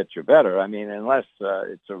 we're going to get you better. I mean, unless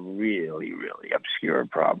it's a really, really obscure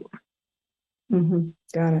problem. Mm-hmm.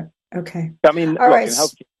 Got it. Okay. I mean, in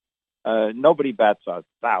healthcare, nobody bats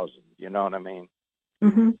 1,000. You know what I mean?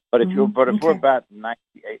 Mm-hmm. But if we're batting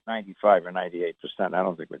 98, 95, or 98%, I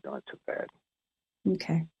don't think we're doing too bad.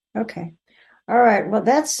 Okay. All right. Well,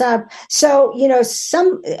 that's so.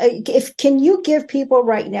 Can you give people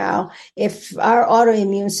right now, if our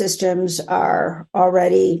autoimmune systems are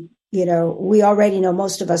already, we already know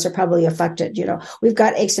most of us are probably affected. We've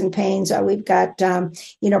got aches and pains. We've got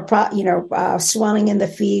swelling in the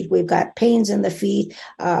feet. We've got pains in the feet.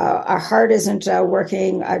 Our heart isn't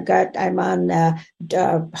working. I'm on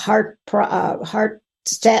heart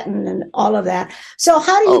statin and all of that. So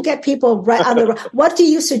how do you get people right on the? What do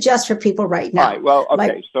you suggest for people right now? All right. Well,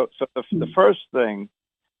 okay. So the first thing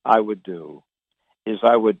I would do is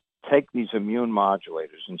I would take these immune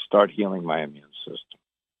modulators and start healing my immune system.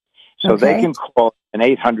 So they can call an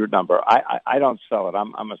 800 number. I don't sell it.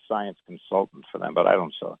 I'm a science consultant for them, but I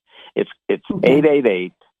don't sell it. It's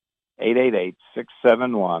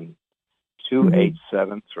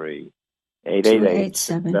 888-671-2873.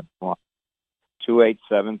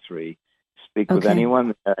 888-671-2873. Speak with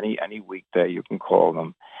anyone any weekday. You can call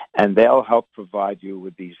them, and they'll help provide you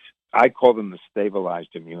with these. I call them the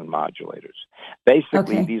stabilized immune modulators.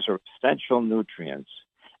 Basically, these are essential nutrients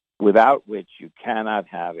without which you cannot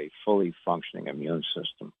have a fully functioning immune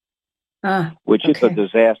system, which is a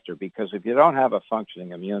disaster, because if you don't have a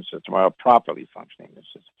functioning immune system, or a properly functioning immune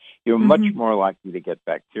system, you're much more likely to get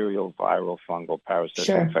bacterial, viral, fungal, parasitic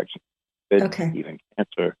infections, even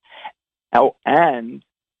cancer.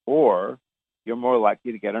 Or you're more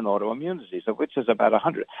likely to get an autoimmune disease, of which is about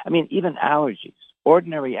 100. I mean, even allergies,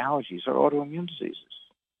 ordinary allergies, are autoimmune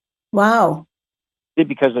diseases. Wow.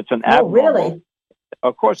 Because it's an abnormal. Really?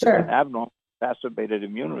 Of course, it's an abnormal, exacerbated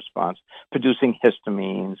immune response, producing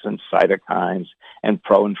histamines and cytokines and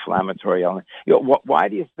pro-inflammatory elements. Why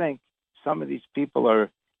do you think some of these people are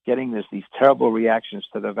getting these terrible reactions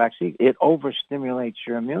to the vaccine? It overstimulates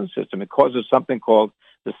your immune system. It causes something called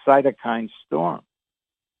the cytokine storm,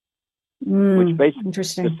 which basically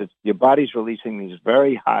your body's releasing these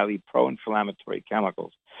very highly pro-inflammatory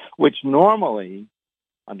chemicals, which normally,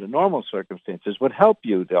 under normal circumstances, would help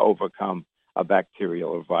you to overcome a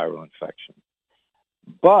bacterial or viral infection.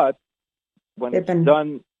 But when it's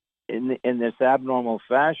done in this abnormal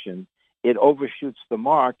fashion, it overshoots the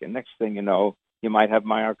mark, and next thing you know, you might have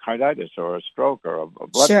myocarditis or a stroke or a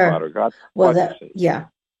blood clot or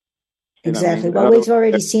exactly. Well, we've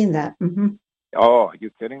already seen that. Mm-hmm. Oh, are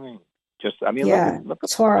you kidding me? Look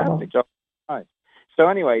it's horrible. So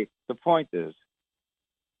anyway, the point is,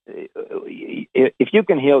 if you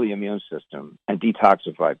can heal the immune system and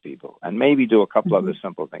detoxify people and maybe do a couple other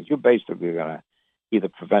simple things, you're basically going to either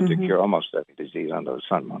prevent or cure almost every disease under the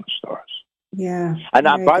sun, moon, and stars. Yeah.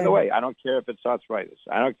 And by the way, I don't care if it's arthritis.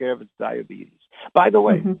 I don't care if it's diabetes. By the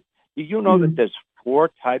way, do you know that there's 4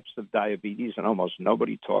 types of diabetes and almost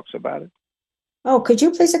nobody talks about it? Oh, could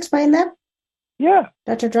you please explain that? Yeah.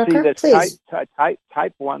 Dr. Drucker, please.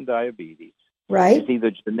 Type 1 diabetes. Right. It's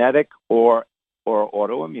either genetic or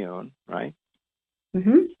autoimmune, right?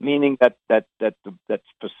 Meaning that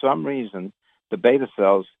for some reason the beta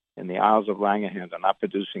cells in the Isles of Langerhans are not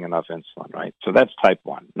producing enough insulin, right? So that's type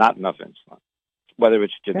 1, not enough insulin, whether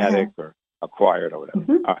it's genetic or acquired or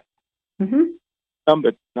whatever. All right.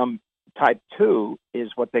 Type 2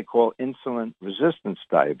 is what they call insulin resistance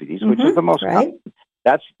diabetes, which is the most common.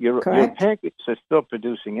 That's your pancreas is still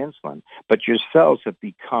producing insulin, but your cells have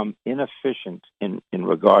become inefficient in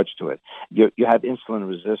regards to it. You have insulin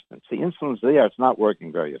resistance. The insulin's there; it's not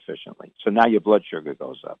working very efficiently. So now your blood sugar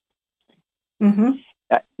goes up.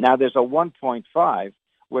 Now there's a 1.5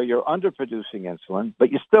 where you're underproducing insulin,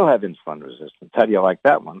 but you still have insulin resistance. How do you like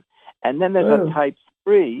that one? And then there's a type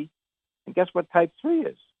 3, and guess what type 3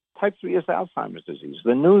 is? Type 3 is Alzheimer's disease.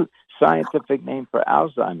 The new scientific name for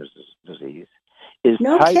Alzheimer's disease is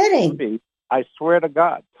No type kidding. 3. I swear to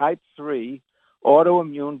God, type 3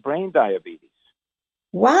 autoimmune brain diabetes.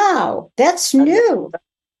 Wow, that's new.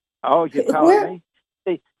 Oh, you're telling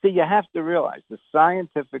me? See, you have to realize the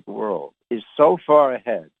scientific world is so far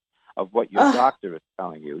ahead of what your doctor is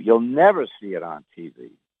telling you. You'll never see it on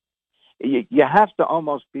TV. You have to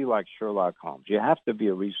almost be like Sherlock Holmes. You have to be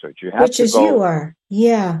a researcher. You have Which to is go, you are.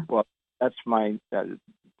 Yeah. Well, that's my,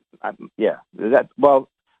 well,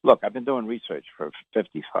 look, I've been doing research for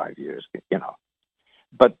 55 years,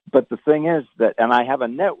 But the thing is that, and I have a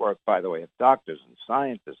network, by the way, of doctors and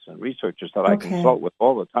scientists and researchers that I consult with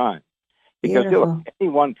all the time. Because any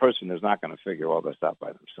one person is not going to figure all this out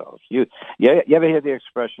by themselves. You ever hear the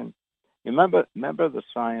expression? You remember the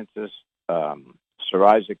scientist Sir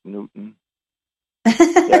Isaac Newton?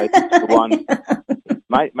 Yeah, the one.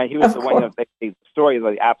 He was the one. The story of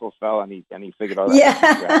the apple fell and he figured all that.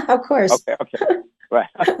 Yeah, of course. Okay, right.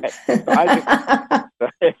 Okay. So Isaac,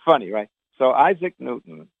 it's funny, right? So Isaac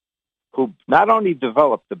Newton, who not only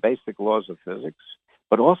developed the basic laws of physics,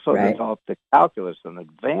 but also developed the calculus, an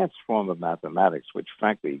advanced form of mathematics, which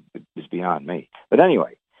frankly is beyond me. But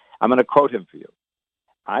anyway, I'm going to quote him for you.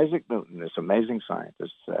 Isaac Newton, this amazing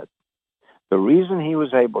scientist, said, the reason he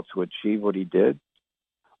was able to achieve what he did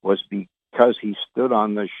was because he stood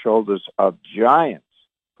on the shoulders of giants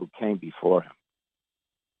who came before him.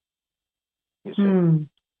 You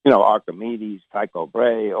see, Archimedes, Tycho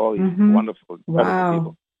Brahe, all these wonderful, incredible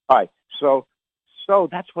people. All right, so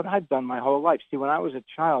that's what I've done my whole life. See, when I was a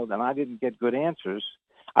child and I didn't get good answers,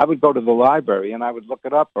 I would go to the library and I would look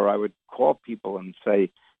it up, or I would call people and say,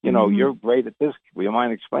 you're great at this. Will you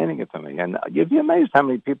mind explaining it to me? And you'd be amazed how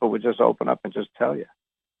many people would just open up and just tell you.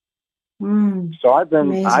 So I've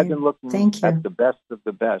been looking at the best of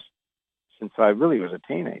the best since I really was a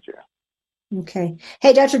teenager. Okay.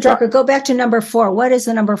 Hey, Dr. Drucker, go back to number 4. What is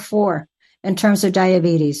the number 4 in terms of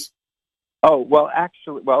diabetes? Oh, well,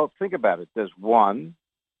 actually, think about it. There's 1,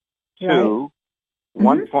 2,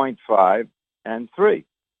 1.5, and 3.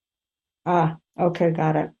 Okay,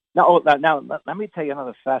 got it. Now, let me tell you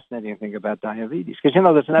another fascinating thing about diabetes, because,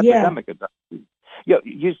 there's an epidemic of diabetes.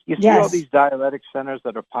 You see all these diabetic centers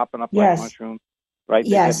that are popping up like mushrooms, right?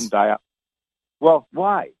 Yes. Well,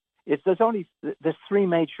 why? There's 3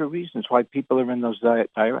 major reasons why people are in those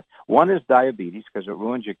diuretics. One is diabetes, because it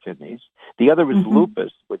ruins your kidneys. The other is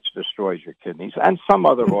lupus, which destroys your kidneys, and some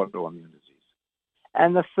other autoimmune disease.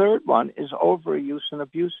 And the third one is overuse and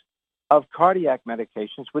abuse of cardiac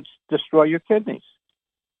medications, which destroy your kidneys.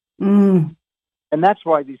 And that's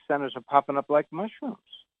why these centers are popping up like mushrooms.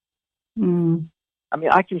 I mean,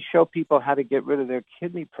 I can show people how to get rid of their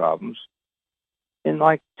kidney problems in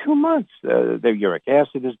like 2 months. Their uric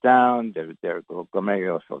acid is down. Their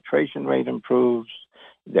glomerular filtration rate improves.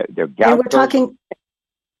 Their gout. And we're talking.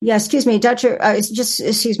 Yeah, excuse me, Doctor.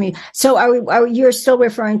 Excuse me. So, are you're still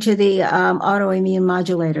referring to the autoimmune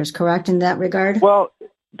modulators, correct? In that regard. Well,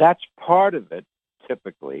 that's part of it,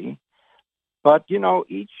 typically. But,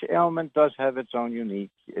 each ailment does have its own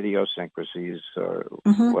unique idiosyncrasies, or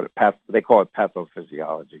they call it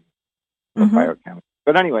pathophysiology, or biochemistry.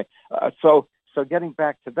 But anyway, so getting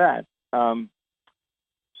back to that,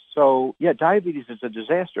 diabetes is a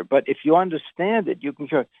disaster. But if you understand it, you can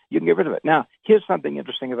get rid of it. Now, here's something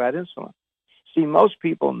interesting about insulin. See, most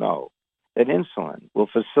people know that insulin will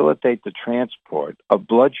facilitate the transport of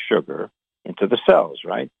blood sugar into the cells,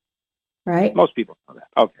 right? Right. Most people know that.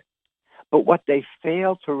 Okay. But what they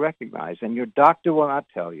fail to recognize, and your doctor will not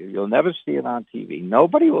tell you, you'll never see it on TV,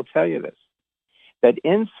 nobody will tell you this, that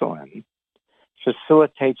insulin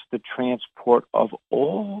facilitates the transport of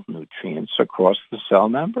all nutrients across the cell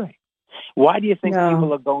membrane. Why do you think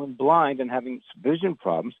people are going blind and having vision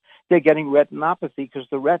problems? They're getting retinopathy because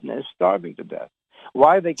the retina is starving to death.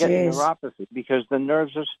 Why are they getting neuropathy? Because the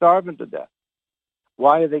nerves are starving to death.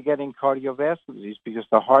 Why are they getting cardiovascular disease? Because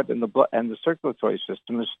the heart and the blood and the circulatory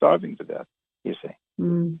system is starving to death. You see,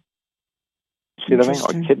 see what I mean?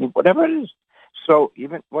 Or kidney, whatever it is. So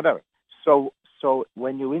even whatever. So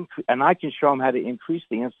when you increase, and I can show them how to increase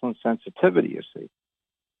the insulin sensitivity. You see.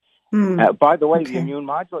 By the way, the immune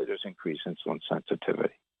modulators increase insulin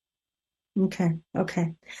sensitivity. Okay.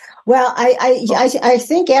 Well, I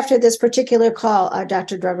think after this particular call,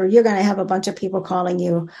 Dr. Drucker, you're going to have a bunch of people calling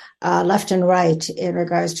you left and right in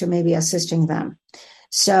regards to maybe assisting them.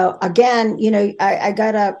 So again,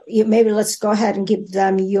 maybe let's go ahead and give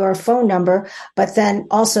them your phone number, but then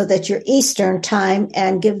also that you're Eastern time,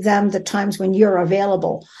 and give them the times when you're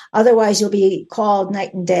available. Otherwise, you'll be called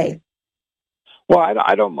night and day. Well,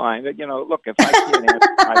 I don't mind. Look, if I can't answer,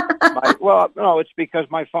 it's because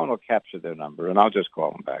my phone will capture their number, and I'll just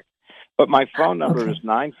call them back. But my phone number is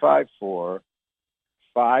 954-888-8255.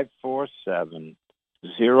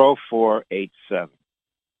 954-547-0487.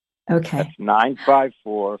 Okay. That's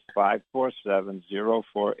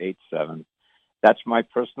 954-547-0487. That's my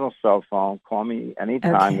personal cell phone. Call me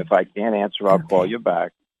anytime. Okay. If I can't answer, I'll call you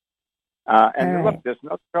back. And All look, right. there's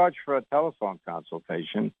no charge for a telephone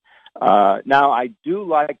consultation. Now, I do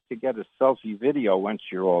like to get a selfie video once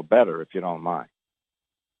you're all better, if you don't mind.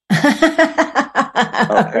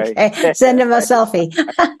 Okay. Send him a selfie.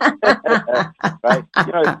 Right?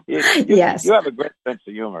 Yes. You have a great sense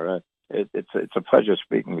of humor. It's a pleasure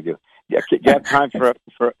speaking with you. Yeah, do you have time for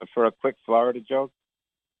a quick Florida joke?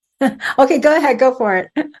 Okay, go ahead. Go for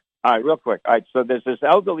it. All right, real quick. All right, so there's this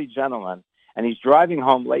elderly gentleman, and he's driving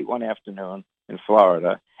home late one afternoon in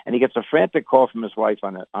Florida, and he gets a frantic call from his wife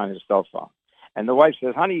on his cell phone. And the wife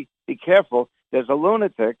says, "Honey, be careful. There's a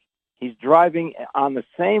lunatic. He's driving on the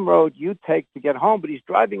same road you take to get home, but he's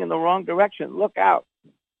driving in the wrong direction. Look out."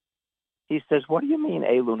 He says, "What do you mean,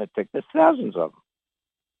 a lunatic? There's thousands of them."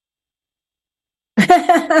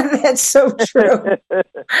 That's so true.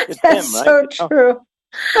 It's That's him, right? so true.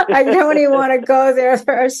 I don't even want to go there.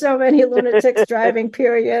 There are so many lunatics driving,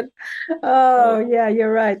 period. Oh, yeah,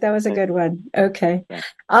 you're right. That was a good one. Okay.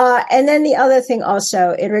 And then the other thing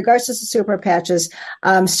also, in regards to the super patches,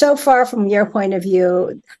 so far from your point of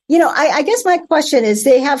view, I guess my question is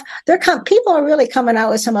people are really coming out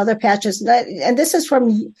with some other patches, and this is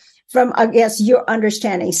from, I guess, your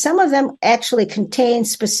understanding. Some of them actually contain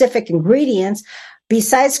specific ingredients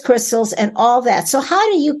besides crystals and all that. So how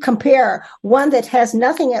do you compare one that has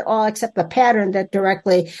nothing at all except the pattern that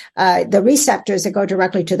directly, the receptors that go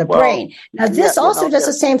directly to the brain? Now, this also does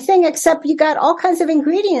the same thing, except you got all kinds of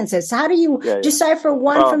ingredients. So how do you decipher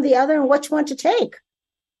one from the other and which one to take?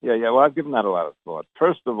 Yeah. Well, I've given that a lot of thought.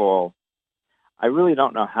 First of all, I really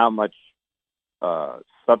don't know how much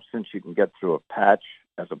substance you can get through a patch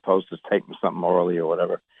as opposed to taking something orally or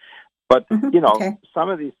whatever. But, some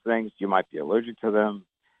of these things, you might be allergic to them.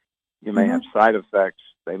 You may have side effects.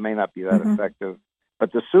 They may not be that effective.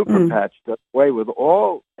 But the super patch does away with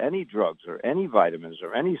any drugs or any vitamins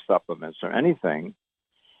or any supplements or anything.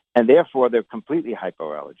 And therefore, they're completely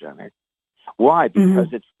hypoallergenic. Why?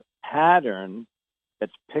 Because it's the pattern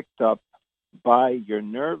that's picked up by your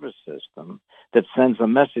nervous system that sends a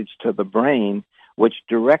message to the brain, which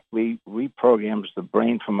directly reprograms the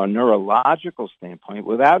brain from a neurological standpoint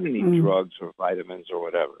without any drugs or vitamins or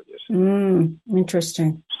whatever.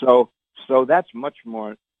 Interesting. So that's much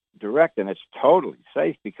more direct, and it's totally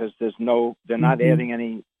safe because they're not adding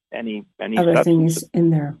any other substances things in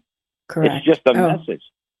there. Correct. It's just a message.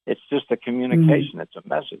 It's just a communication. It's a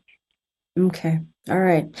message. Okay. All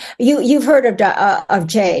right. You've heard of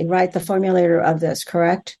Jay, right? The formulator of this,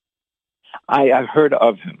 correct? I've heard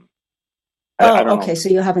of him. I don't know. So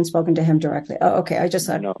you haven't spoken to him directly. Oh, okay. I just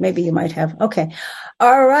thought maybe you might have. Okay.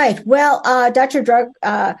 All right. Well, Dr.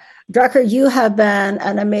 Drucker, you have been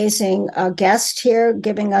an amazing guest here,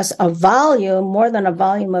 giving us more than a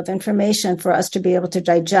volume of information for us to be able to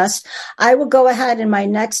digest. I will go ahead in my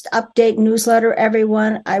next update newsletter,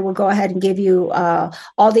 everyone. I will go ahead and give you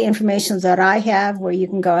all the information that I have, where you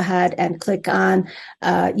can go ahead and click on,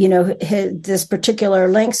 this particular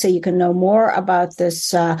link so you can know more about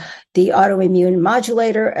this, the autoimmune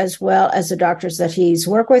modulator, as well as the doctors that he's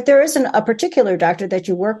worked with. There isn't a particular doctor that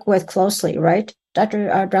you work with closely, right, Dr.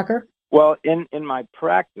 Drucker? Well, in my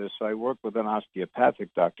practice, I work with an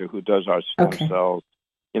osteopathic doctor who does our stem cells,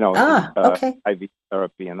 IV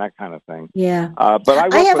therapy and that kind of thing. Yeah. But I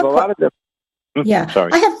work with a lot of different. Yeah.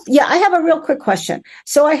 Sorry. I have a real quick question.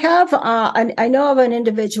 So I have, I know of an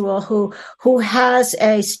individual who has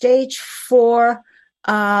a stage 4,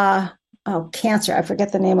 cancer. I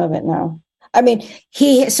forget the name of it now. I mean,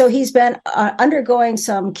 he's been undergoing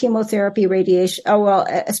some chemotherapy, radiation,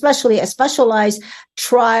 especially a specialized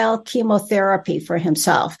trial chemotherapy for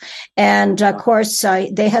himself. And of course,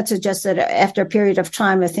 they had suggested after a period of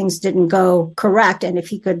time, if things didn't go correct, and if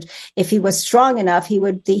he was strong enough, he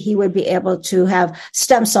would be able to have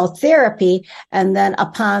stem cell therapy. And then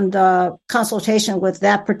upon the consultation with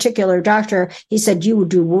that particular doctor, he said, you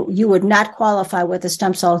would not qualify with the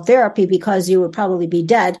stem cell therapy because you would probably be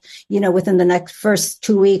dead, within the next first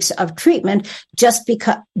 2 weeks of treatment, I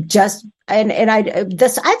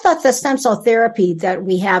thought the stem cell therapy that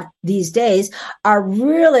we have these days are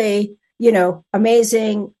really,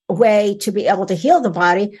 amazing way to be able to heal the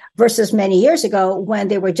body versus many years ago when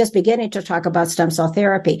they were just beginning to talk about stem cell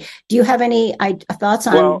therapy. Do you have any thoughts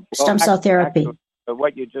on stem cell therapy? Actually,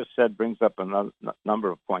 what you just said brings up a number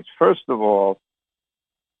of points. First of all,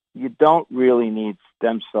 you don't really need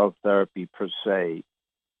stem cell therapy per se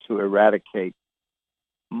to eradicate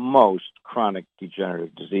most chronic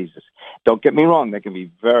degenerative diseases. Don't get me wrong, they can be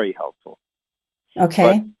very helpful.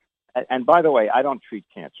 Okay. And by the way, I don't treat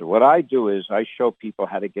cancer. What I do is I show people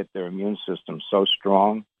how to get their immune system so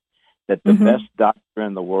strong that the best doctor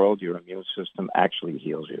in the world, your immune system, actually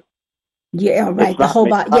heals you. Yeah, right. The whole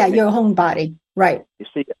body. Yeah, your whole body. Right. You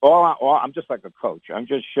see, I'm just like a coach. I'm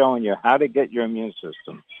just showing you how to get your immune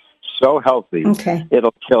system so healthy. Okay.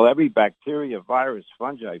 It'll kill every bacteria, virus,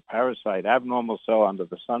 fungi, parasite, abnormal cell under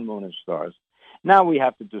the sun, moon, and stars. Now we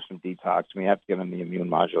have to do some detox. We have to get them the immune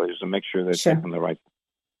modulators and make sure they're taking the right thing.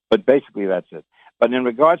 But basically, that's it. But in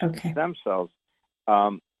regards to stem cells,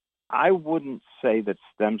 I wouldn't say that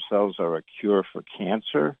stem cells are a cure for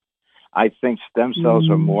cancer. I think stem cells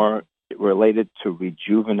are more related to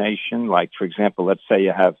rejuvenation. Like, for example, let's say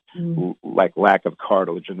you have like lack of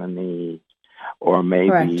cartilage in the knee, or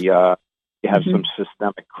maybe you have some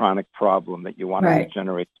systemic chronic problem that you want to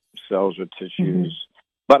regenerate cells or tissues.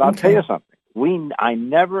 But I'll tell you something. I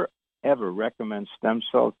never, ever recommend stem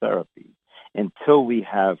cell therapy until we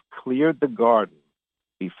have cleared the garden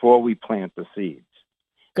before we plant the seeds.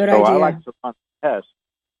 Good idea. I like to run a test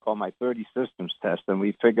called my 30 systems test, and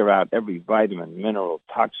we figure out every vitamin, mineral,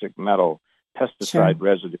 toxic metal, pesticide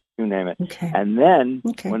residue, you name it. And then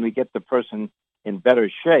when we get the person in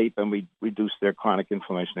better shape and we reduce their chronic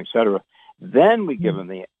inflammation, et cetera, then we give them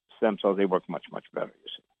the stem cells. They work much, much better, you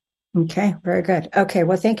see. Okay, very good. Okay,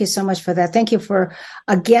 well, thank you so much for that. Thank you for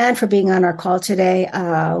being on our call today.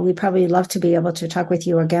 We'd probably love to be able to talk with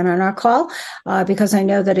you again on our call because I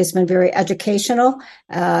know that it's been very educational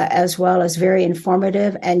as well as very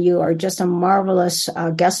informative, and you are just a marvelous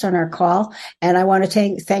guest on our call. And I want to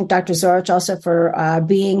thank Dr. Zorich also for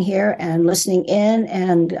being here and listening in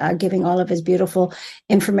and giving all of his beautiful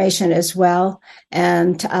information as well.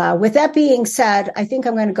 And with that being said, I think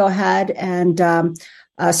I'm going to go ahead and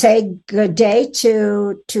say good day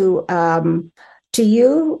to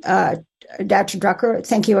you, Dr. Drucker.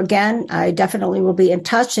 Thank you again. I definitely will be in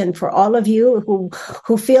touch. And for all of you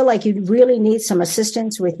who feel like you really need some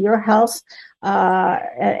assistance with your health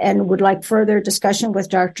and would like further discussion with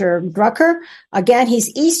Dr. Drucker, again,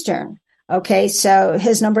 he's Eastern. Okay, so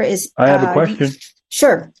his number is. I have a question.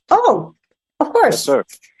 Sure. Oh, of course. Yes, sir.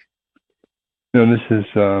 No, this is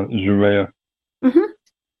Zaria.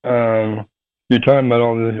 You're talking about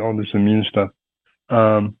all this immune stuff.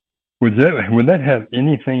 Would that have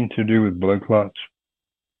anything to do with blood clots?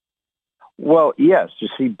 Well, yes. You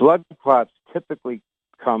see, blood clots typically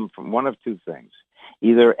come from one of two things: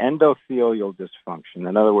 either endothelial dysfunction,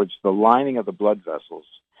 in other words, the lining of the blood vessels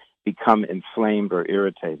become inflamed or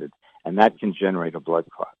irritated, and that can generate a blood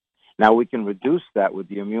clot. Now, we can reduce that with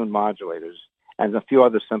the immune modulators and a few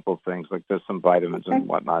other simple things, like there's some vitamins and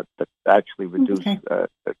whatnot that actually reduce, kind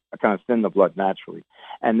of thin the blood naturally.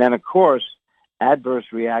 And then, of course, adverse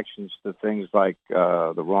reactions to things like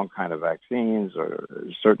the wrong kind of vaccines or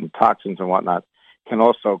certain toxins and whatnot can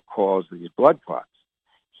also cause these blood clots.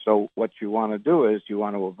 So what you want to do is you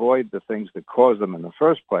want to avoid the things that cause them in the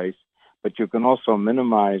first place, but you can also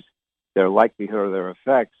minimize their likelihood or their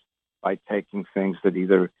effects by taking things that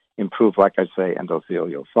either improve, like I say,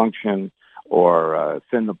 endothelial function, or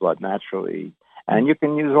thin the blood naturally. And you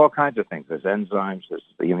can use all kinds of things. There's enzymes, there's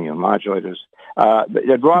the immune modulators.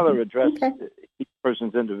 They'd rather address each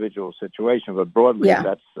person's individual situation, but broadly,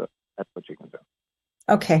 that's what you can do.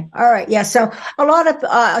 Okay. All right. Yeah. So a lot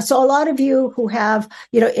of you who have,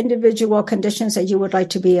 individual conditions that you would like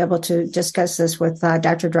to be able to discuss this with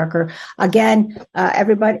Dr. Drucker. Again,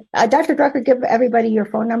 everybody, Dr. Drucker, give everybody your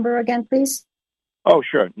phone number again, please. Oh,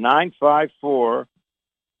 sure. 954-547-0487.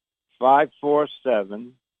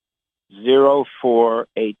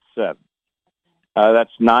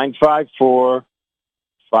 That's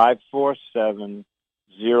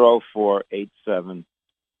 954-547-0487.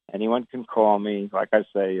 Anyone can call me. Like I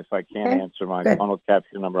say, if I can't answer my phone will capture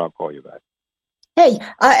your number, I'll call you back. Hey,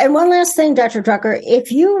 and one last thing, Dr. Drucker,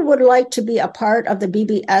 if you would like to be a part of the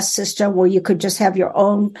BBS system where you could just have your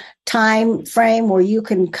own time frame where you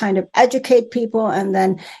can kind of educate people and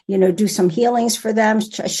then, do some healings for them,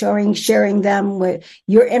 sharing them with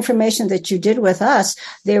your information that you did with us,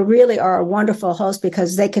 they really are a wonderful host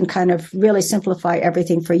because they can kind of really simplify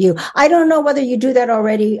everything for you. I don't know whether you do that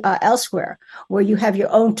already elsewhere where you have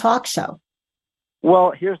your own talk show.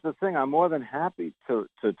 Well, here's the thing. I'm more than happy to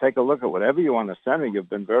take a look at whatever you want to send me. You've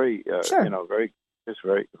been very,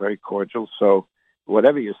 very cordial. So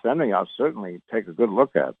whatever you send me, I'll certainly take a good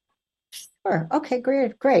look at. Sure. Okay,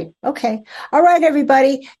 great. Okay. All right,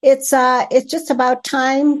 everybody. It's just about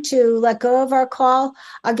time to let go of our call.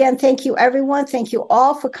 Again, thank you, everyone. Thank you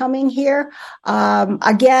all for coming here.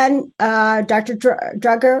 Again, Dr.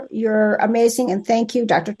 Drugger, you're amazing. And thank you,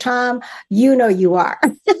 Dr. Tom. You know you are.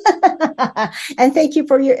 And thank you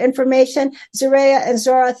for your information. Zaria and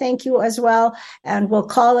Zora, thank you as well. And we'll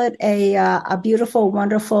call it a beautiful,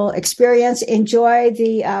 wonderful experience. Enjoy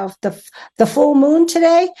the full moon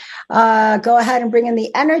today. Go ahead and bring in the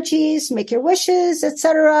energies, make your wishes,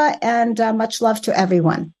 etc. And much love to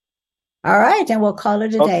everyone. All right, and we'll call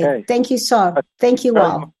it a day. Okay. Thank you Thank you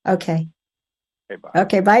all. Okay. Okay, bye.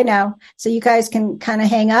 Okay, bye now. So you guys can kind of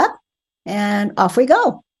hang up, and off we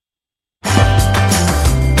go.